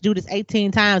forever. We got to do this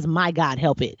 18 times. My God,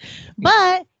 help it.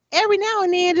 But every now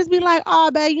and then, just be like,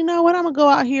 oh, babe, you know what? I'm going to go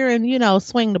out here and,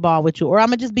 swing the ball with you. Or I'm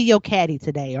going to just be your caddy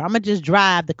today. Or I'm going to just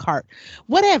drive the cart.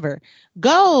 Whatever.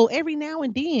 Go every now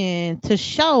and then to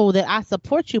show that I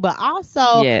support you, but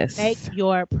also make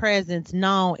your presence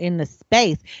known in the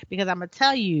space. Because I'm going to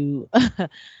tell you,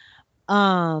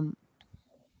 my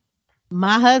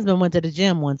husband went to the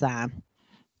gym one time.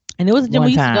 And it was a gym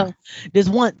we used to go this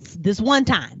one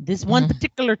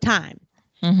particular time.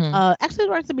 Actually, it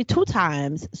was to be 2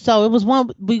 times. So it was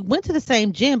we went to the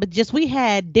same gym, but just we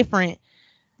had different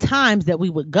times that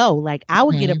we would go. Like I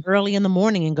would get up early in the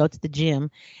morning and go to the gym,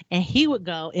 and he would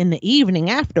go in the evening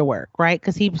after work, right?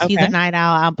 Because he's a night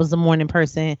owl. I was a morning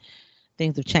person.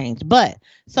 Things have changed, but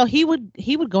so he would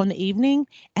go in the evening,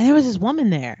 and there was this woman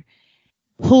there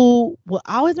who will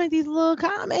always make these little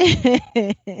comments.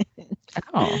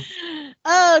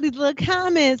 These little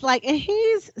comments. Like, and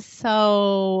he's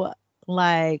so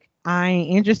like, I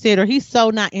ain't interested, or he's so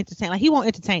not entertained. Like, he won't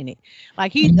entertain it.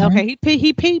 Like, he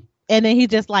peep, and then he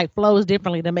just like flows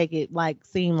differently to make it like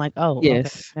seem like, okay,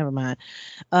 never mind.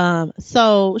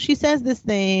 So she says this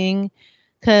thing.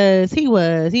 Cause he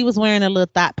was wearing a little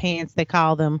thought pants, they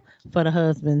call them for the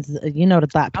husbands. The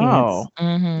thought pants.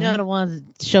 The ones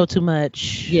that show too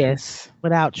much. Yes.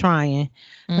 Without trying.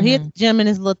 So he at the gym in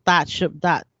his little thought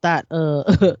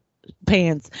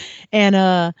pants, and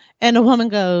the woman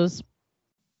goes,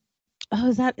 "Oh,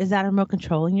 is that a remote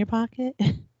control in your pocket?"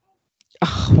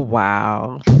 Oh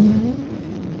wow.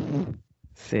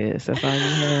 Sis, that's all you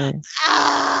had.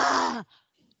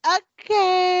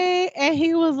 Okay. And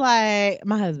he was like,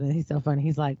 my husband, he's so funny.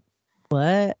 He's like,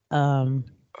 what? No.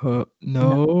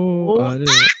 I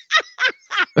didn't.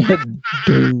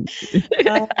 Dude.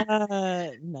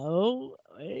 No.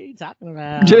 What are you talking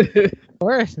about? Of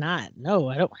course not. No,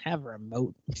 I don't have a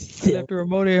remote. I left the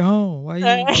remote at home. Why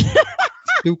you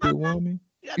stupid woman?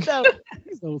 He's so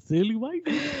silly. Why you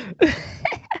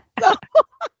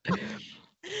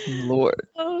Lord.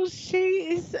 Oh,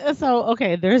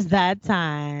 okay, there's that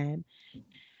time.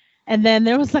 And then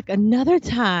there was like another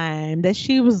time that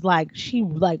she was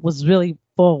really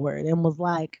forward and was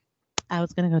like, I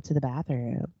was going to go to the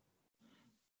bathroom.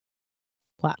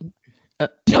 Wow.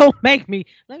 Don't make me,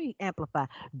 let me amplify.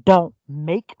 Don't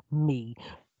make me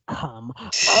come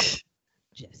up. Just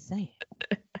saying.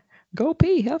 Go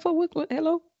pee. What?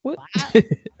 Hello? What?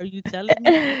 Are you telling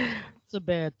me it's a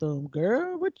bathroom,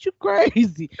 girl? What you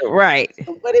crazy? Right.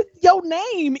 What is your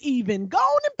name even? Go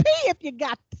on and pee if you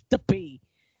got to pee.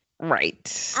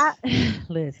 Right.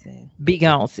 Listen. Be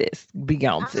gone, sis. Be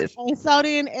gone, sis. And so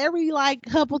then every like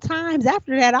couple times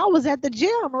after that, I was at the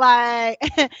gym like,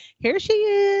 here she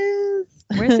is.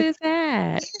 Where's sis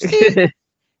at?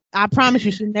 I promise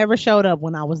you, she never showed up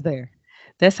when I was there.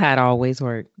 That's how it always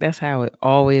worked. That's how it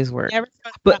always worked. Never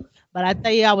showed But up. But I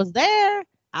tell you, I was there.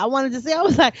 I wanted to see. I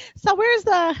was like, so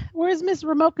where's Miss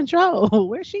Remote Control?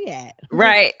 Where's she at?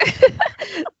 right.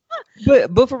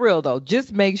 but for real though,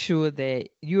 just make sure that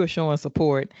you are showing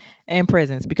support and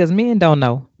presence because men don't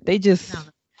know.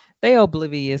 They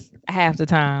oblivious half the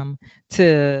time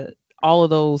to all of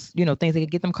those, things that can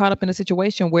get them caught up in a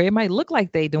situation where it might look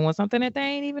like they doing something that they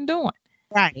ain't even doing.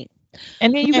 Right.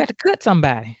 And then you got to cut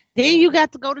somebody. Then you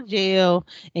got to go to jail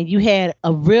and you had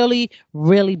a really,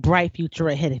 really bright future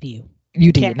ahead of you.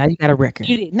 You did. Now you got a record.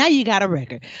 You did. Now you got a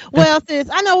record. Well, sis,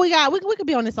 I know we could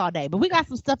be on this all day, but we got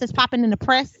some stuff that's popping in the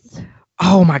press.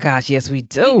 Oh my gosh, yes, we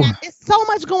do. There's so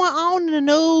much going on in the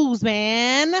news,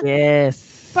 man.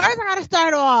 Yes. First, I gotta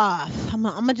start off. I'm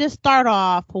gonna just start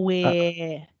off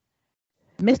with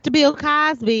Mr. Bill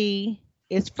Cosby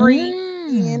is free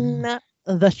in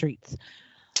the streets.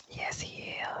 Yes,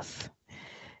 he is.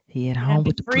 He at home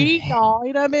with the free, y'all.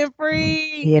 He done been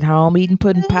free. He at home eating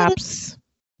pudding pops.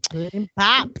 Pudding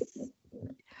pops.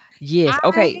 Yes.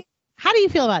 Okay. How do you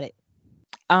feel about it?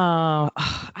 I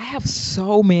have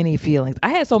so many feelings. I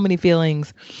had so many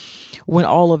feelings when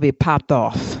all of it popped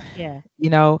off. Yeah.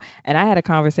 And I had a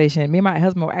conversation. Me and my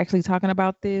husband were actually talking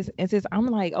about this. And since I'm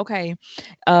like, okay,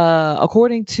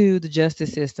 according to the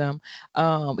justice system,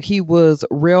 he was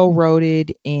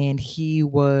railroaded and he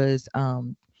was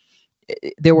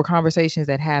there were conversations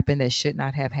that happened that should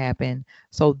not have happened.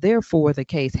 So therefore the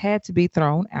case had to be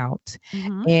thrown out.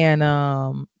 Mm-hmm.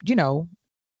 And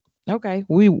okay,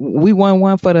 we won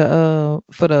one for Bill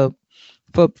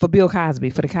Cosby,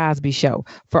 for the Cosby Show,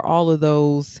 for all of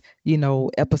those,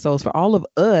 episodes, for all of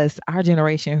us, our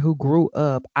generation who grew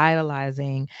up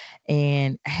idolizing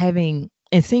and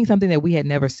seeing something that we had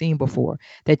never seen before,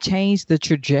 that changed the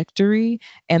trajectory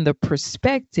and the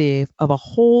perspective of a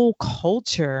whole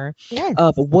culture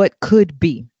of what could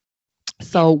be.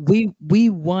 So we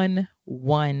won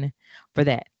one for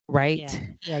that, right?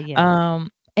 Yeah.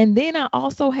 And then I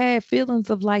also had feelings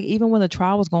of like, even when the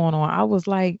trial was going on, I was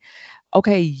like,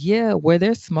 okay, yeah, where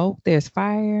there's smoke, there's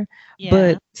fire,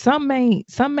 but some ain't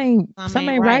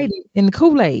right in the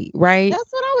Kool-Aid, right?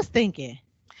 That's what I was thinking.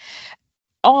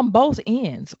 On both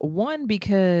ends. One,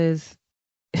 because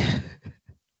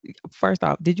first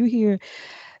off, did you hear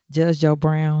Judge Joe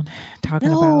Brown talking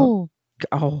about?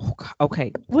 Oh,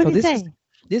 okay. What did he say?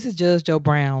 This is Judge Joe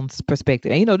Brown's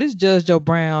perspective. And this Judge Joe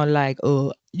Brown, like,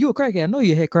 you a crackhead. I know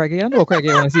you a crackhead. I know a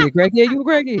crackhead when I see a crackhead. You a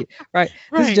crackhead. Right.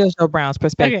 This is Judge Joe Brown's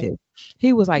perspective. Okay.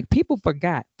 He was like, people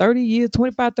forgot 30 years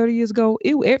ago,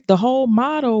 the whole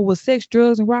motto was sex,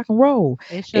 drugs, and rock and roll.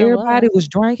 Everybody was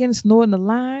drinking, snorting the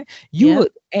line.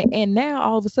 And now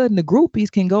all of a sudden the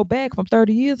groupies can go back from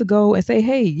 30 years ago and say,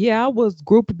 hey, yeah, I was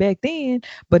groupie back then,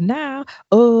 but now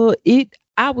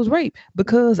I was raped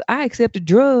because I accepted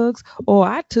drugs or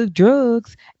I took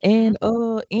drugs and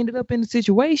ended up in a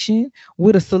situation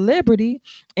with a celebrity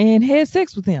and had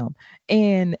sex with him.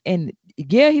 And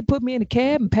yeah, he put me in a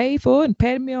cab and paid for it and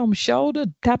patted me on my shoulder,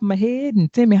 top of my head, and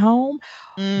sent me home.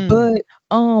 But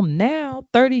now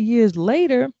 30 years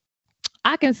later,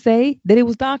 I can say that it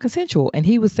was non-consensual. And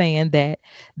he was saying that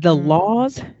the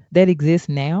laws that exist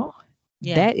now,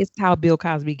 that is how Bill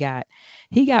Cosby got.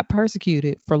 He got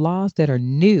persecuted for laws that are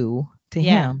new to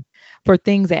him, for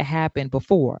things that happened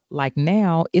before. Like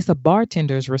now, it's a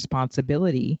bartender's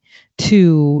responsibility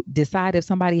to decide if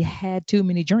somebody had too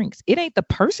many drinks. It ain't the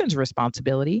person's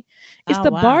responsibility. It's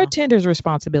the bartender's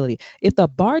responsibility. If the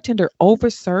bartender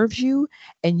overserves you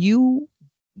and you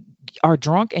are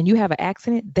drunk and you have an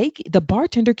accident, the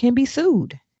bartender can be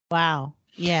sued. Wow.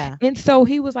 Yeah. And so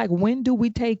he was like, when do we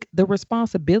take the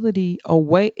responsibility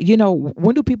away?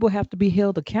 When do people have to be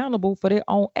held accountable for their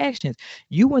own actions?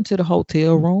 You went to the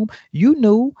hotel room. You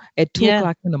knew at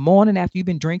 2:00 in the morning after you've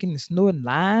been drinking and snorting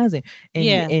lines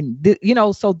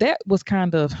so that was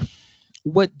kind of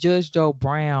what Judge Joe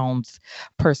Brown's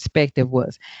perspective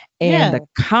was. And the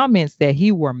comments that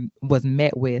he was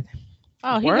met with.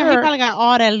 Oh, he probably got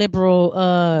all that liberal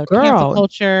cancel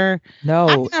culture.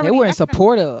 No, they were in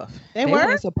support of. They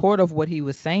were in support of what he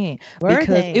was saying. Because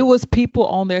it was people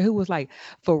on there who was like,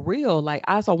 for real. Like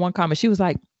I saw one comment. She was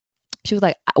like,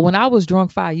 when I was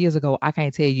drunk 5 years ago, I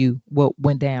can't tell you what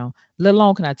went down. Let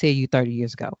alone can I tell you 30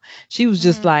 years ago. She was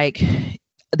just like,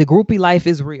 the groupie life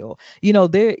is real.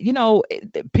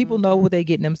 People know what they're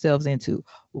getting themselves into.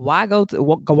 Why go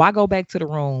back to the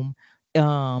room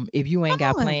if you ain't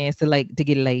got Come on. plans to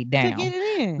get laid To down. get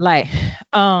it in. Like,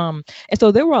 and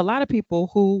so there were a lot of people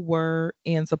who were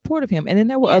in support of him, and then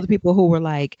there were Yeah. other people who were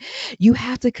like, you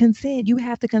have to consent, you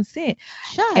have to consent.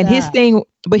 Shut And his up. thing,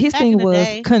 but his Back in thing the was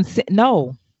day. consent.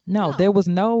 No, No. there was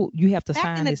no, you have to Back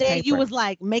in sign the this day, you paper. was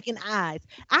like making eyes.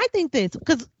 I think this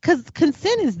because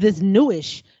consent is this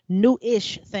newish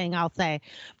thing. I'll say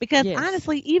because Yes.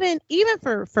 honestly, even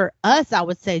for us, I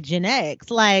would say Gen X.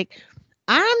 Like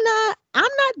I'm not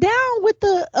down with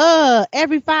the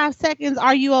every 5 seconds.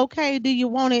 Are you okay? Do you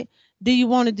want it? Do you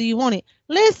want it? Do you want it?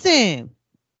 Listen,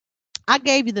 I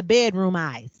gave you the bedroom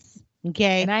eyes.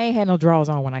 Okay. And I ain't had no drawers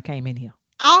on when I came in here.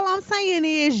 All I'm saying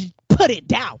is put it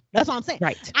down. That's all I'm saying.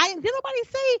 Right. I did nobody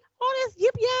say all this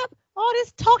yip yap, all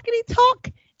this talkity talk.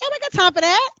 Ain't got time for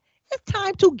that. It's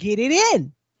time to get it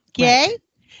in. Okay. Right.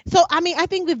 So I mean, I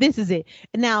think that this is it.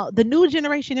 Now the new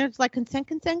generation, they're just like consent.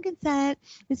 Just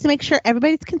to make sure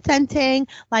everybody's consenting.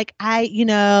 Like I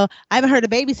haven't heard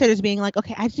of babysitters being like,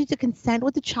 okay, I just need to consent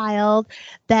with the child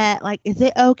that like, is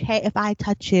it okay if I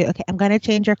touch you? Okay, I'm gonna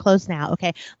change your clothes now.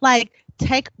 Okay. Like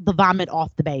take the vomit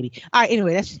off the baby. All right,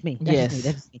 anyway, that's just me. That's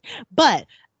just me. But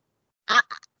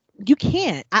you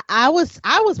can't. I was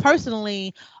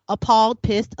personally appalled,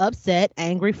 pissed, upset,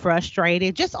 angry,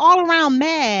 frustrated, just all around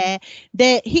mad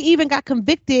that he even got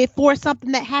convicted for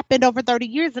something that happened over 30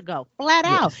 years ago, flat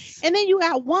out. And then you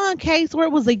got one case where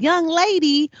it was a young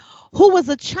lady who was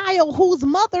a child whose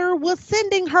mother was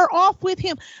sending her off with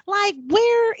him. Like,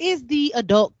 where is the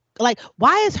adult? Like,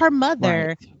 why is her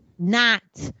mother not?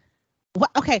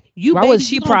 Okay, why was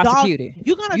she prosecuted?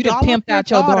 You're gonna you done pimped out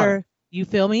your daughter. You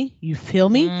feel me?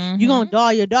 Mm-hmm. You're gonna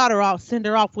doll your daughter off, send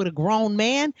her off with a grown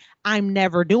man. I'm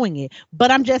never doing it.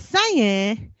 But I'm just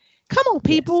saying, come on,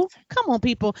 people. Yes. Come on,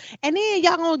 people. And then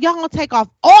y'all gonna take off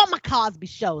all my Cosby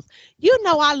shows. You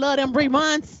know I love them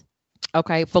reruns.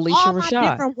 Okay, Felicia all Rashad.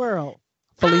 My different world.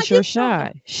 Felicia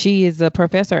Rashad. She is a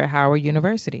professor at Howard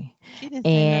University. She didn't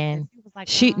say nothing.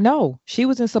 She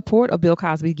was in support of Bill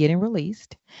Cosby getting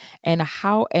released, and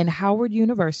Howard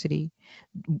University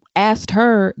asked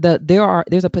her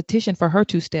there's a petition for her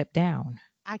to step down.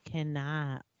 I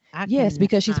cannot.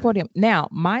 Because she's supporting him. Now,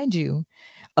 mind you,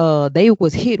 they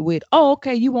was hit with, oh,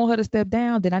 okay, you want her to step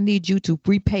down, then I need you to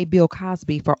repay Bill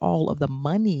Cosby for all of the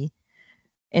money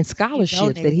and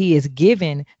scholarships that he is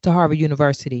given to Harvard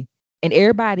University. And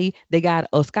everybody, they got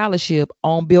a scholarship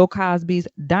on Bill Cosby's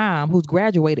dime who's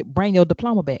graduated. Bring your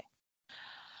diploma back.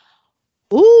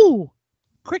 Ooh,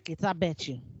 crickets, I bet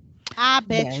you. I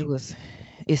bet you.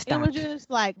 It stopped. It was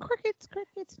just like crickets,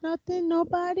 nothing,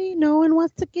 nobody, no one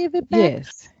wants to give it back.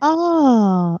 Yes.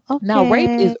 Oh, okay. Now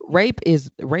rape is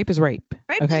rape. Rape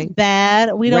okay. is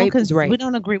bad. We rape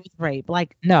don't agree with rape.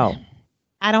 Like no,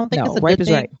 I don't think it's a rape good is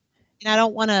thing. rape. And I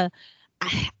don't want to.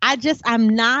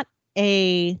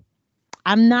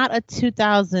 I'm not a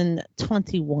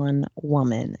 2021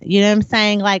 woman. You know what I'm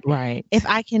saying? Like, right. If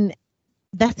I can,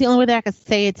 that's the only way that I could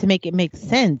say it to make it make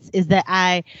sense is that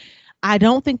I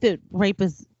don't think that rape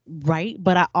is right,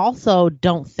 but I also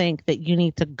don't think that you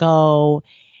need to go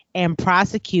and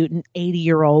prosecute an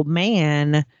 80-year-old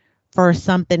man for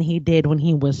something he did when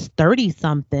he was 30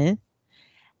 something.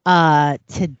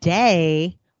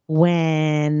 Today,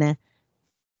 when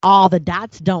all the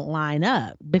dots don't line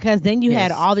up, because then you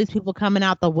had all these people coming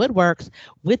out the woodworks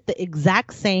with the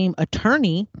exact same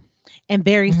attorney and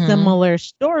very similar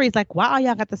stories. Like, wow,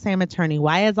 y'all got the same attorney.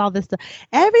 Why is all this stuff?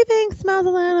 Everything smells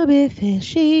a little bit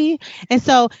fishy. And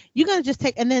so you're going to just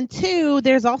take, and then two,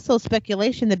 there's also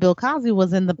speculation that Bill Cosby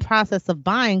was in the process of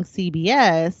buying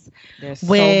CBS,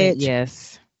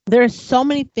 there's so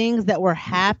many things that were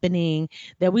happening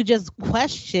that we just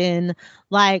question,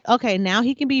 like, okay, now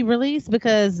he can be released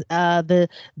because the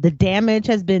damage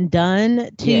has been done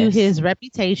to his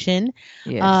reputation.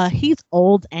 He's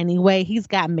old anyway. He's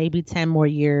got maybe 10 more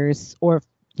years or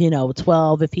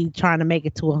 12 if he's trying to make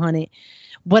it to 100,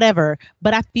 whatever.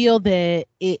 But I feel that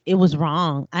it was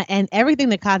wrong. And everything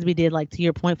that Cosby did, like to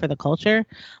your point for the culture,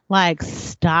 like,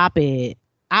 stop it.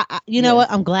 You know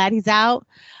what? I'm glad he's out.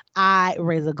 I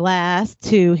raise a glass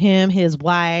to him, his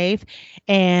wife,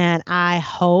 and I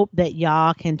hope that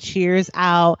y'all can cheers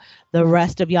out the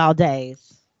rest of y'all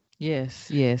days.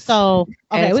 Yes. So,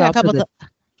 okay, we got a couple of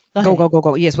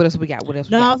Go. Yes, what else we got? I was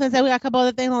gonna say we got a couple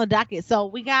other things on the docket. So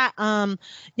we got young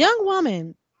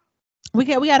woman. We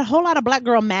got a whole lot of black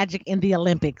girl magic in the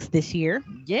Olympics this year.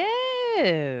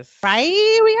 Yes.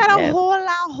 Right? We got a whole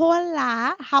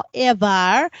lot.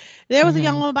 However, there was a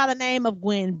young woman by the name of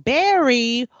Gwen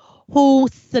Berry who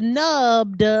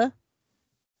snubbed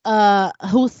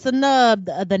who snubbed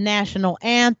the national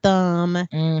anthem and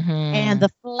Mm-hmm. the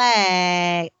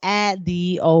flag at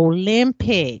the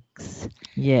Olympics.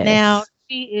 Now Yes.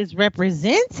 she is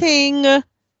representing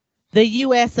the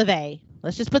US of A.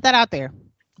 Let's just put that out there.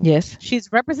 Yes.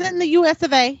 She's representing the US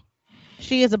of A.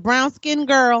 She is a brown skinned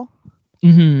girl.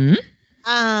 Mm-hmm.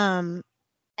 Um,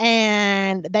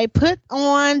 and they put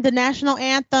on the national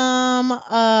anthem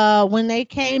when they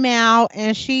came out,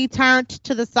 and she turned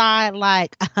to the side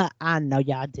like, I know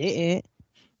y'all didn't.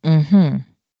 Mm-hmm.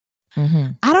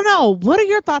 Mm-hmm. I don't know. What are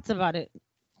your thoughts about it?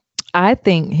 I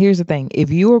think here's the thing. If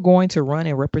you are going to run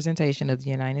in representation of the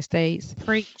United States,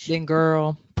 Preach. then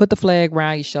girl, put the flag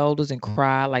around your shoulders and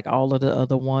cry like all of the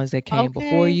other ones that came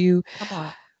before Okay. you, Come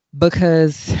on.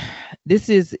 because this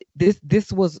was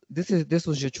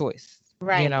your choice. You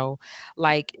Right. know,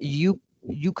 like you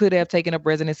could have taken up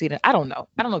residency. I don't know.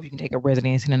 I don't know if you can take up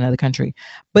residency in another country,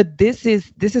 but this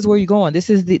is where you're going. This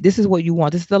is what you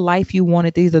want. This is the life you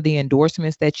wanted. These are the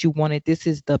endorsements that you wanted. This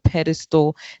is the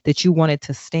pedestal that you wanted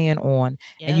to stand on,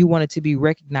 and Yep. you wanted to be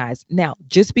recognized. Now,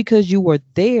 just because you were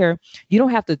there, you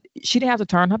don't have to. She didn't have to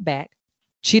turn her back.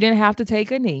 She didn't have to take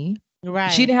a knee. She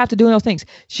Right. didn't have to do those things.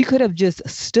 She could have just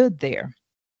stood there.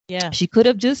 Yeah. She could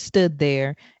have just stood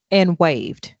there and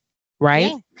waved,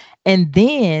 right? Yeah. And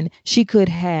then she could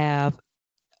have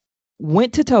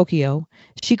went to Tokyo.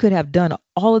 She could have done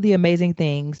all of the amazing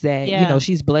things that, Yeah.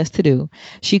 she's blessed to do.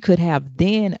 She could have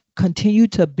then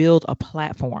continued to build a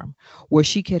platform where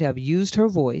she could have used her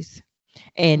voice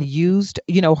and Mm. used,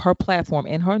 her platform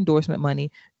and her endorsement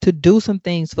money to do some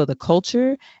things for the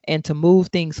culture and to move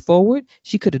things forward.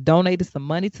 She could have donated some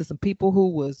money to some people who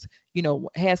was,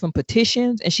 had some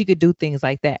petitions, and she could do things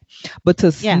like that. But to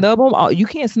Yeah. snub them, you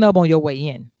can't snub on your way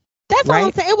in, That's all I'm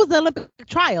right? saying. It was the Olympic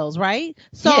trials, right?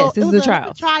 Yes, So this it is was the the Olympic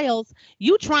trials. trials.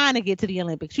 You trying to get to the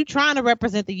Olympics. You trying to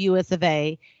represent the US of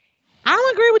A. I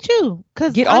don't agree with you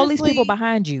because Get all these people honestly,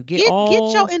 behind you. Get get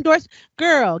your all endorse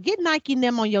girl. Get Nike and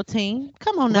them on your team.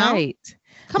 Come on now. right.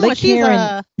 Come on. Let She's Karen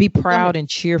a be go ahead. proud and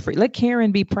cheer for you. Let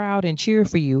Karen be proud and cheer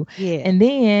for you. Yeah. And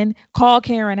then call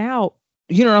Karen out,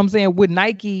 you know what I'm saying, with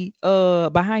Nike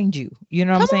behind you. You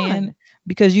know what I'm Come saying? on.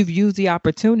 Because you've used the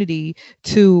opportunity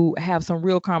to have some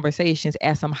real conversations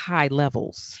at some high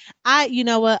levels. You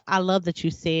know what? I love that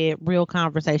you said real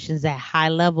conversations at high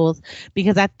levels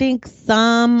because I think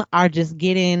some are just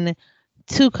getting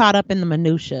too caught up in the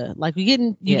minutia. Like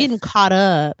you're Yes. getting caught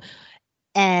up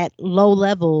at low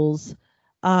levels,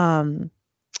 um,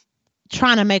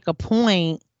 trying to make a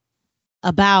point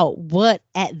about what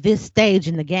at this stage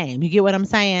in the game. You get what I'm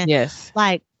saying? Yes.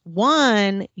 Like,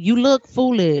 one, you look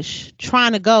foolish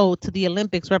trying to go to the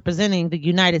Olympics representing the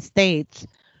United States,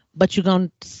 but you're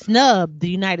going to snub the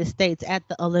United States at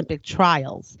the Olympic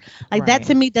trials. Like, that Right.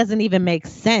 to me doesn't even make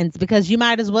sense because you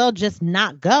might as well just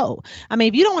not go. I mean,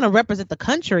 if you don't want to represent the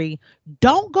country,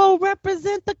 don't go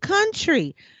represent the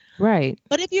country. Right.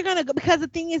 But if you're gonna go, because the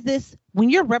thing is this, when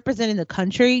you're representing the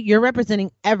country, you're representing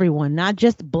everyone, not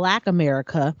just Black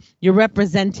America. You're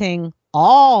representing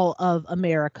all of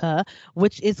America,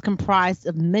 which is comprised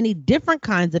of many different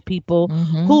kinds of people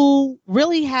Mm-hmm. who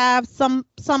really have some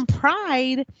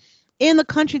pride in the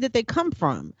country that they come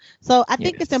from. So I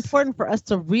think it's Yes. important for us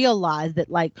to realize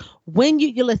that, like, when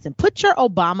you listen, put your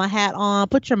Obama hat on,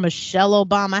 put your Michelle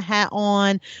Obama hat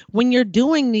on when you're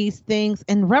doing these things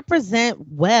and represent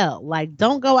well. Like,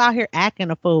 don't go out here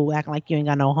acting a fool, acting like you ain't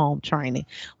got no home training,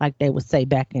 like they would say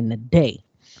back in the day.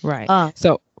 Right. Uh,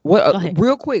 So what Go ahead.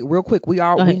 real quick, Go we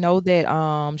ahead. know that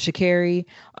Shakari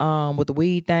with the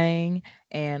weed thing,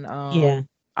 and Yeah.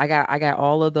 I got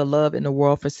all of the love in the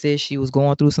world for sis. She was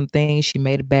going through some things. She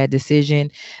made a bad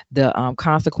decision. The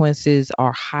consequences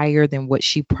are higher than what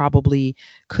she probably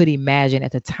could imagine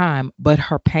at the time, but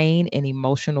her pain and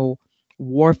emotional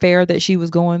warfare that she was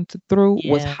going through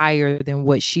was Yeah. higher than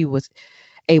what she was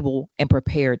able and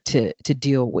prepared to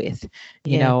deal with,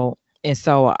 you Yeah. know. And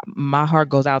so my heart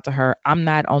goes out to her. I'm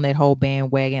not on that whole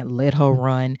bandwagon. Let her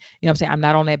run. You know what I'm saying? I'm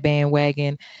not on that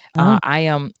bandwagon. Uh-huh.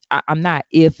 I'm not.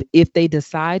 If they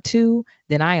decide to,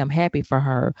 then I am happy for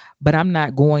her. But I'm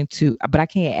not going to. But I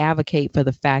can't advocate for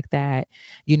the fact that,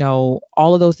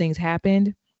 all of those things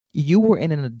happened. You were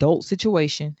in an adult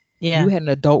situation. You Yeah. had an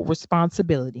adult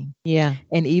responsibility. Yeah.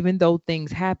 And even though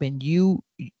things happened, you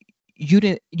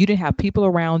didn't have people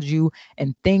around you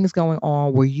and things going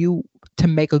on where you to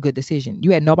make a good decision.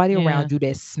 You had nobody Yeah. around you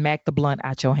that smacked the blunt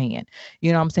out your hand.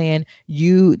 You know what I'm saying?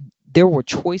 There were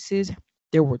choices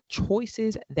that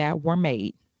were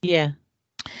made Yeah.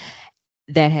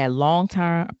 that had long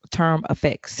term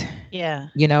effects, Yeah.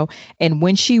 you know. And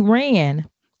when she ran,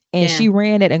 and she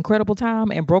ran at incredible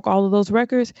time and broke all of those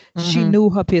records, she knew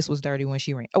her piss was dirty when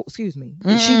she ran. Oh, excuse me.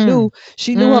 She knew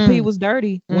her pee was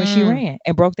dirty when she ran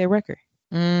and broke that record.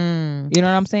 You know what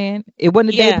I'm saying? It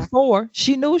wasn't the day before.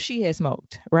 She knew she had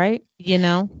smoked, right? You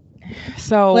know.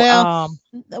 So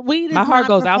weed is my heart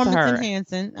goes out to her.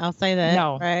 Enhancing. I'll say that.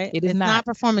 No, right? It's not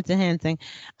performance enhancing.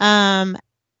 And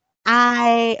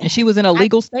she was in a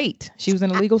legal state. She was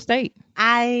in a legal state.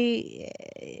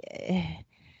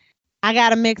 I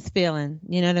got a mixed feeling,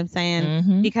 you know what I'm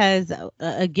saying? Because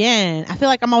again, I feel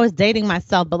like I'm always dating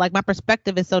myself, but like my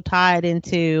perspective is so tied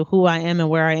into who I am and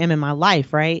where I am in my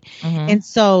life, right? And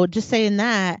so just saying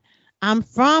that, I'm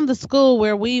from the school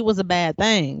where weed was a bad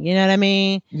thing, you know what I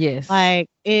mean? Yes.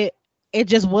 Like it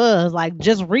just was. Like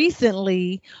just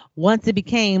recently, once it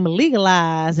became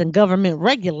legalized and government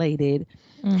regulated,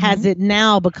 has it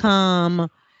now become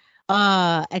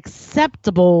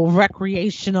acceptable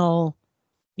recreational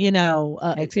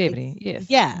activity? Yes.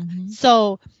 Yeah.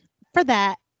 So for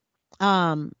that,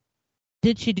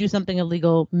 did she do something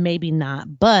illegal? Maybe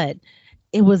not, but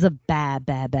it was a bad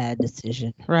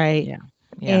decision, right?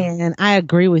 Yeah. And I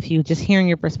agree with you. Just hearing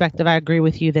your perspective, I agree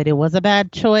with you that it was a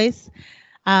bad choice.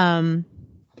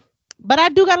 But I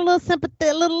do got a little sympathy,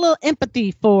 a little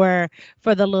empathy for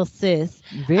the little sis.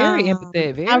 Very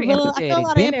empathetic. I feel a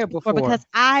lot of empathy for because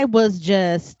I was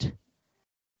just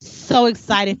so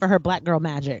excited for her Black girl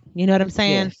magic. You know what I'm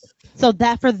saying? Yes. So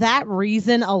that for that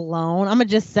reason alone, I'm gonna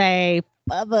just say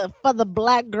for the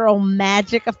Black girl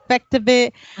magic effect of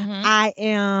it, I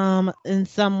am in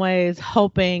some ways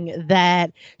hoping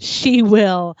that she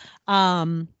will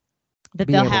that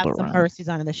they'll have some mercies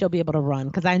on her, that she'll be able to run,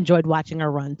 because I enjoyed watching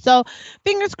her run. So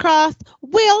fingers crossed.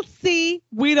 We'll see.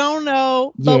 We don't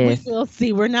know, but we will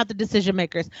see. We're not the decision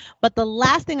makers. But the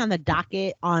last thing on the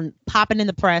docket on popping in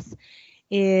the press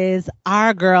is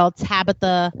our girl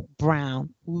Tabitha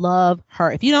Brown. Love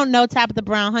her. If you don't know Tabitha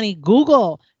Brown, honey,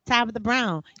 Google Tabitha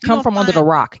Brown. Come from under the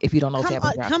rock if you don't know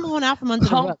Tabitha Brown. Come on out from under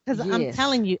the rock, because I'm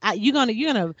telling you, you're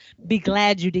gonna be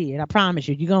glad you did. I promise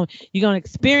you. You're gonna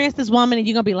experience this woman, and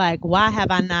you're gonna be like, why have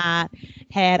I not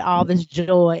had all this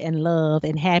joy and love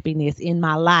and happiness in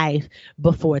my life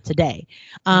before today?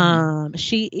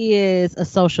 She is a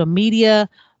social media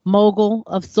mogul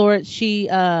of sorts. She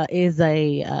is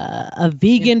a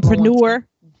veganpreneur,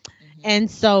 and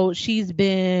so she's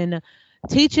been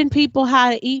teaching people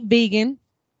how to eat vegan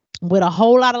with a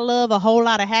whole lot of love, a whole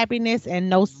lot of happiness, and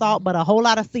no salt, but a whole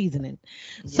lot of seasoning.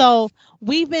 Yes. So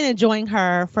we've been enjoying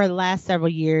her for the last several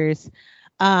years,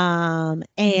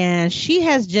 and she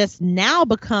has just now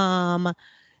become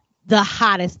the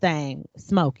hottest thing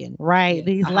smoking, right? Yeah,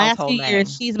 these last few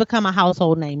years, she's become a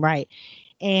household name, right?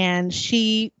 And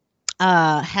she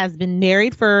has been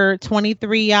married for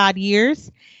 23 odd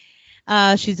years.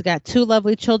 She's got 2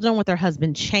 lovely children with her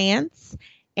husband, Chance,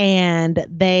 and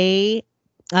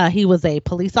he was a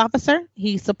police officer.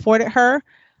 He supported her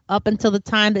up until the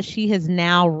time that she has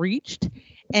now reached.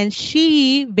 And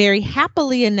she very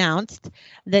happily announced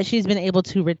that she's been able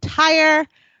to retire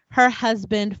her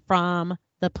husband from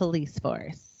the police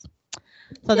force.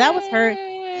 So that was her.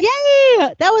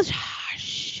 Yay! That was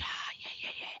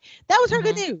her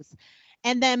good news.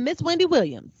 And then Miss Wendy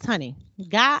Williams, honey,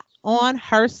 got on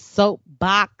her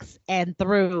soapbox and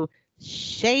threw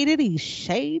shade.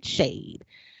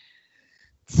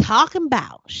 Talking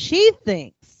about she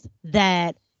thinks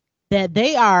that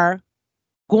they are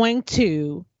going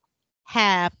to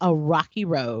have a rocky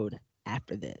road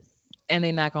after this, and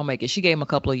they're not gonna make it. She gave him a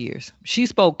couple of years. She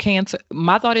spoke cancer.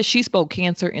 My thought is she spoke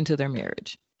cancer into their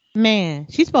marriage. Man,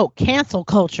 she spoke cancel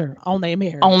culture on their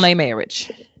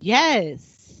marriage.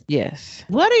 Yes.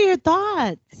 What are your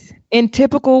thoughts? In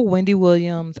typical Wendy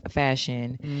Williams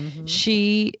fashion,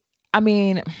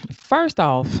 first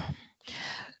off,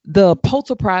 the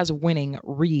Pulitzer Prize winning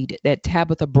read that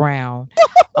Tabitha Brown,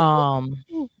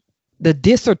 the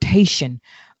dissertation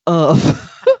of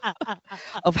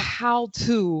how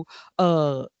to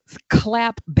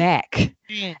clap back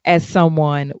at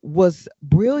someone was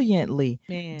brilliantly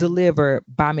delivered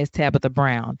by Miss Tabitha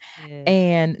Brown.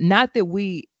 And not that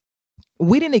we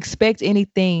didn't expect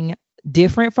anything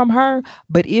different from her,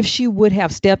 but if she would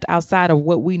have stepped outside of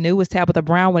what we knew as Tabitha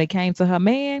Brown when it came to her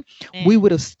man, we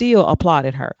would have still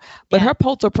applauded her. But her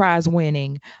Pulitzer Prize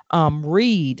winning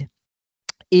read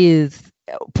is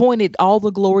pointed all the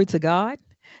glory to God,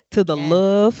 to the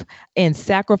love and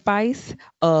sacrifice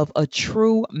of a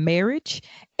true marriage,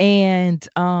 and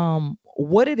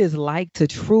what it is like to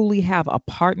truly have a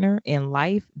partner in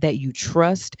life that you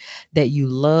trust, that you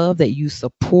love, that you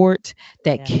support,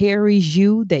 that carries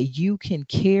you, that you can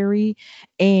carry.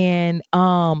 And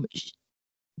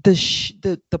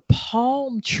the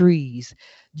palm trees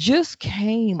just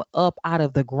came up out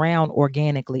of the ground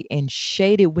organically and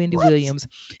shaded Wendy What? Williams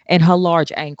and her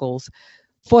large ankles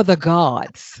for the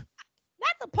gods.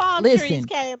 Not the palm trees Listen,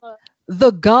 came up.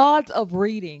 the gods of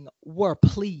reading were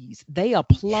pleased. They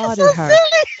That's so applauded her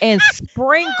silly. and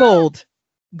sprinkled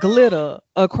glitter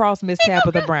across Miss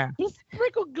Tabitha Brown. You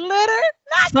sprinkle glitter,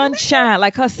 not Sunshine,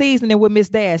 like her seasoning with Miss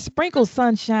Dash, sprinkle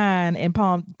sunshine and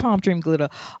palm tree glitter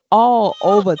all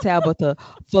over Tabitha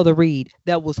for the read.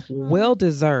 That was well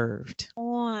deserved.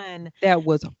 on. That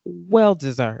was well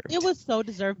deserved. It was so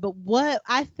deserved. But what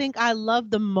I think I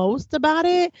loved the most about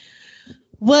it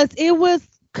was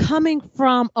coming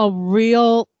from a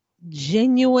real,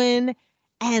 genuine,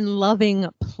 and loving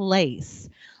place.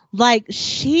 Like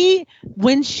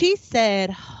when she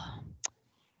said,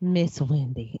 Miss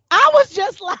Wendy, I was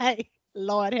just like,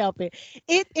 Lord help it.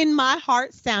 It in my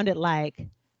heart sounded like,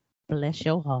 bless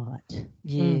your heart.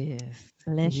 Yes.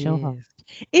 Bless your heart.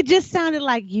 It just sounded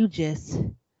like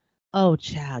oh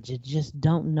child, you just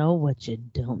don't know what you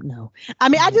don't know. I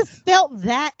mean, I just felt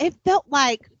that. It felt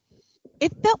like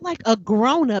a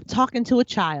grown-up talking to a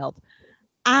child.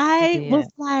 I was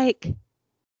like,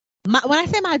 when I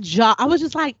say my jaw, I was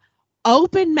just like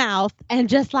open mouth and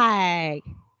just like,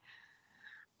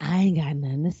 I ain't got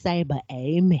nothing to say but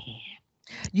amen.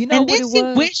 You know And what then it she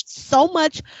was? wished so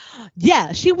much.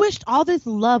 Yeah, she wished all this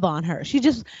love on her.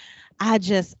 I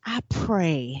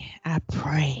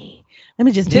pray. Let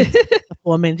me just do this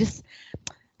for a minute.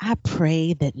 I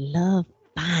pray that love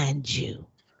finds you.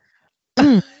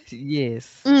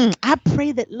 Yes. I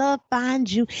pray that love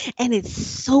finds you and it's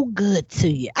so good to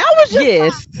you. I was just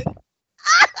Yes.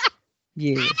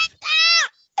 Yes.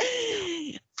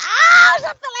 I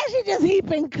just feel like she just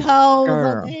heaping coals on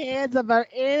Girl. the heads of her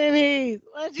enemies.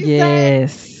 What you say?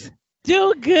 Yes.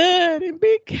 Do good and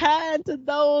be kind to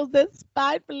those that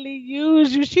spitefully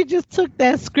use you. She just took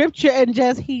that scripture and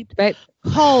just heaped Babe.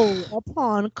 coal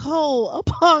upon coal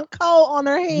upon coal on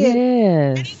her head.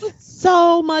 Yes.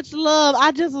 So much love.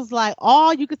 I just was like,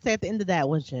 all you could say at the end of that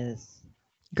was just,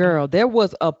 Girl, there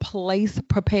was a place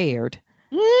prepared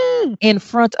mm. in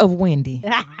front of Wendy.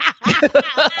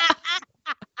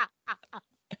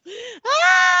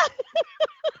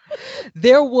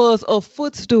 There was a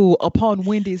footstool upon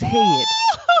Wendy's head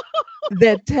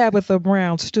that Tabitha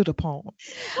Brown stood upon.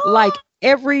 Like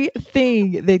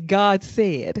everything that God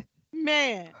said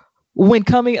Man. when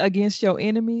coming against your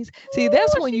enemies. See,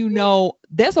 that's when you know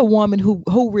that's a woman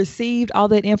who received all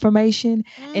that information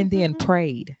and then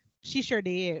prayed. She sure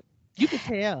did. You could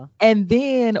tell. And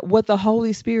then what the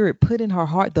Holy Spirit put in her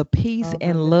heart, the peace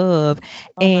and love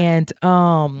and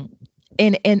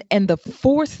the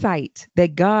foresight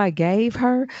that God gave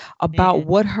her about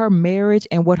what her marriage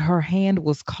and what her hand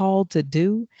was called to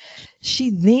do. She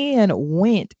then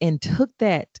went and took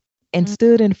that and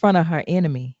stood in front of her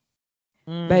enemy.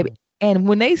 Baby. And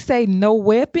when they say no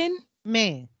weapon,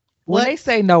 man, when they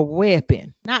say no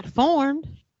weapon, not formed,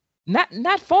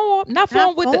 not formed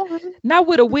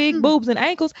with a wig, boobs, and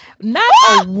ankles, not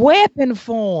a weapon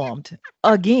formed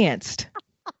against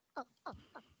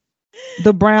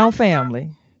the Brown family.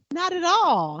 Not at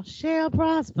all. Shall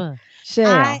prosper.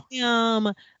 Shall.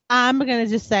 I'm gonna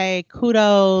just say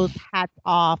kudos, hats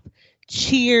off,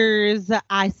 cheers.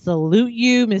 I salute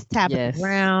you, Miss Tabitha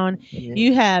Brown. Yes.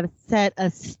 You have set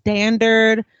a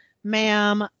standard,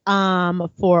 ma'am,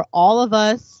 for all of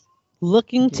us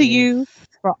looking to you,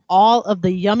 for all of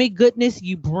the yummy goodness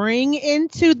you bring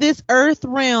into this earth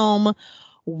realm.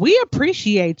 We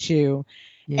appreciate you.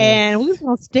 Yes. And we're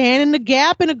going to stand in the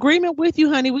gap in agreement with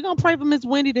you, honey. We're going to pray for Miss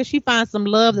Wendy that she finds some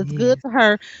love that's good to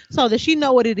her so that she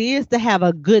know what it is to have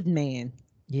a good man.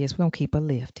 Yes, we're going to keep her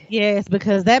lifted. Yes,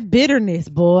 because that bitterness,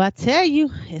 boy, I tell you,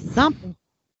 it's something.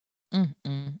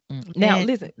 Now,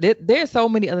 listen, there's so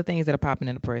many other things that are popping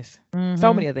in the press.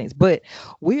 So many other things. But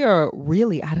we are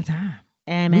really out of time.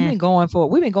 Amen. We've been going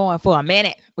for a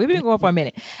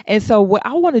minute. And so what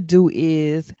I want to do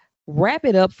is wrap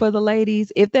it up for the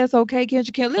ladies, if that's okay,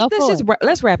 Kendra.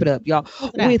 Let's wrap it up, y'all,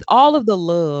 with all of the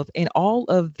love and all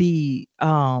of the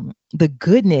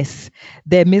goodness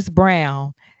that Miss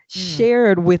Brown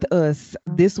shared with us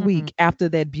this week after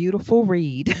that beautiful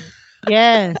read.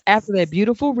 Yes. After that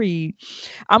beautiful read,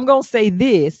 I'm gonna say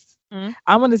this. I'm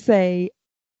gonna say,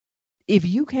 if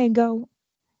you can't go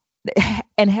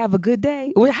and have a good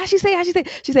day. Well, how she say?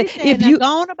 She said, if you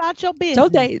go on about your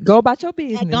business. Go about your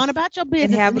business. Go on about your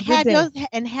business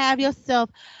and have yourself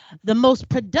the most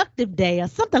productive day or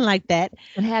something like that.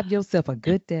 And have yourself a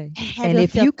good day. And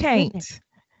if you can't,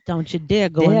 don't you dare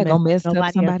go mess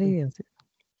up somebody else.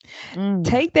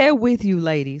 Take that with you,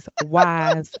 ladies,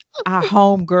 wives, our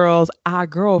homegirls, our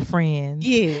girlfriends,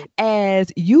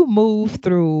 as you move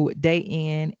through day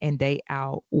in and day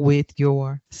out with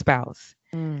your spouse.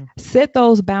 Set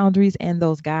those boundaries and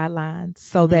those guidelines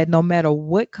so that no matter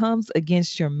what comes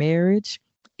against your marriage,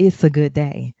 it's a good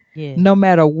day. No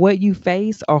matter what you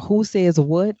face or who says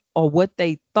what or what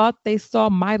they thought they saw,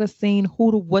 might have seen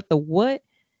who to what,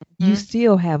 you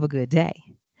still have a good day.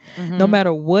 No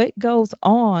matter what goes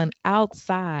on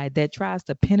outside that tries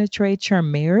to penetrate your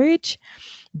marriage,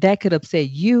 that could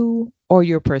upset you or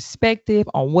your perspective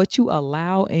on what you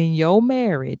allow in your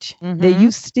marriage, that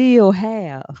you still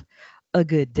have a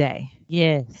good day.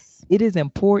 Yes. It is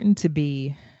important to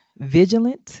be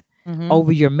vigilant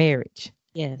over your marriage.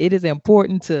 Yes. It is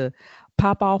important to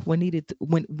pop off when needed,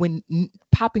 when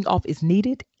popping off is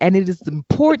needed, and it is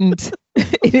important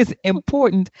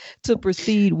to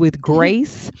proceed with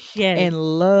grace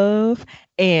and love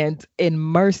and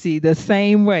mercy, the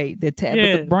same way that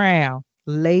Tabitha Brown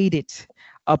laid it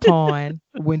upon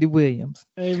Wendy Williams.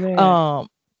 Amen.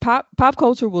 Pop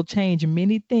culture will change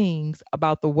many things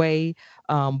about the way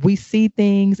we see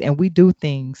things and we do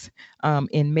things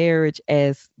in marriage,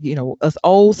 as you know, us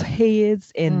old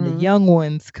heads and the young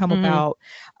ones come about.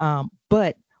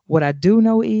 But what I do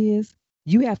know is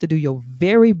you have to do your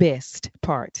very best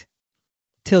part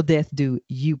till death do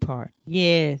you part.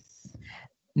 Yes.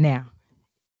 Now,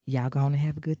 y'all gonna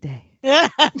have a good day.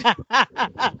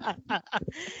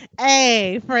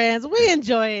 Hey, friends, we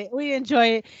enjoy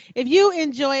it. If you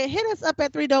enjoy it, hit us up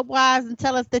at 3 Dope Wives and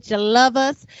tell us that you love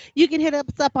us. You can hit us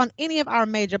up on any of our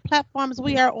major platforms.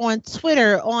 We are on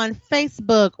Twitter, on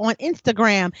Facebook, on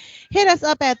Instagram. Hit us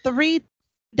up at 3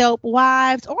 Dope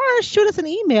Wives, or shoot us an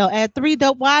email at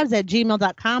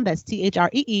 3dopewives@gmail.com. That's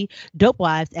THREE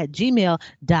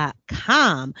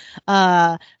dopewives@gmail.com.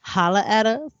 Holla at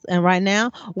us. And right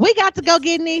now, we got to go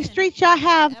get in these streets. Y'all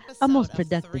have a most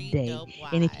productive day.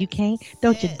 And if you can't,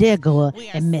 don't you dare go up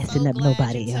and messing up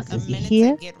nobody else's. You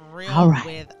hear? All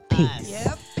right. Peace.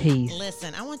 Peace.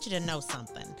 Listen, I want you to know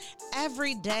something.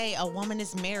 Every day a woman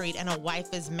is married and a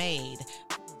wife is made.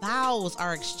 Vows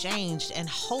are exchanged and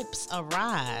hopes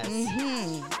arise.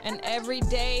 And every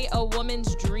day a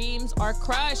woman's dreams are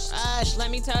crushed. Let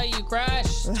me tell you,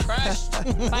 crushed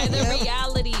by the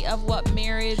reality of what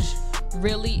marriage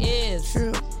really is.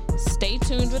 True. Stay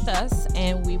tuned with us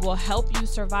and we will help you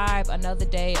survive another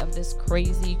day of this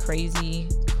crazy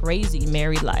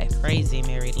married life. Crazy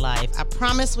married life. I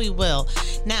promise we will.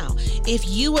 Now, if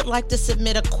you would like to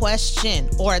submit a question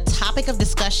or a topic of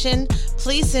discussion,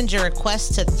 please send your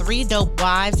request to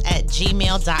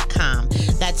 3dopewives@gmail.com.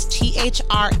 That's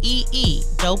THREE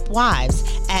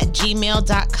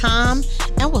dopewives@gmail.com.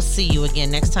 And we'll see you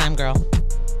again next time, girl.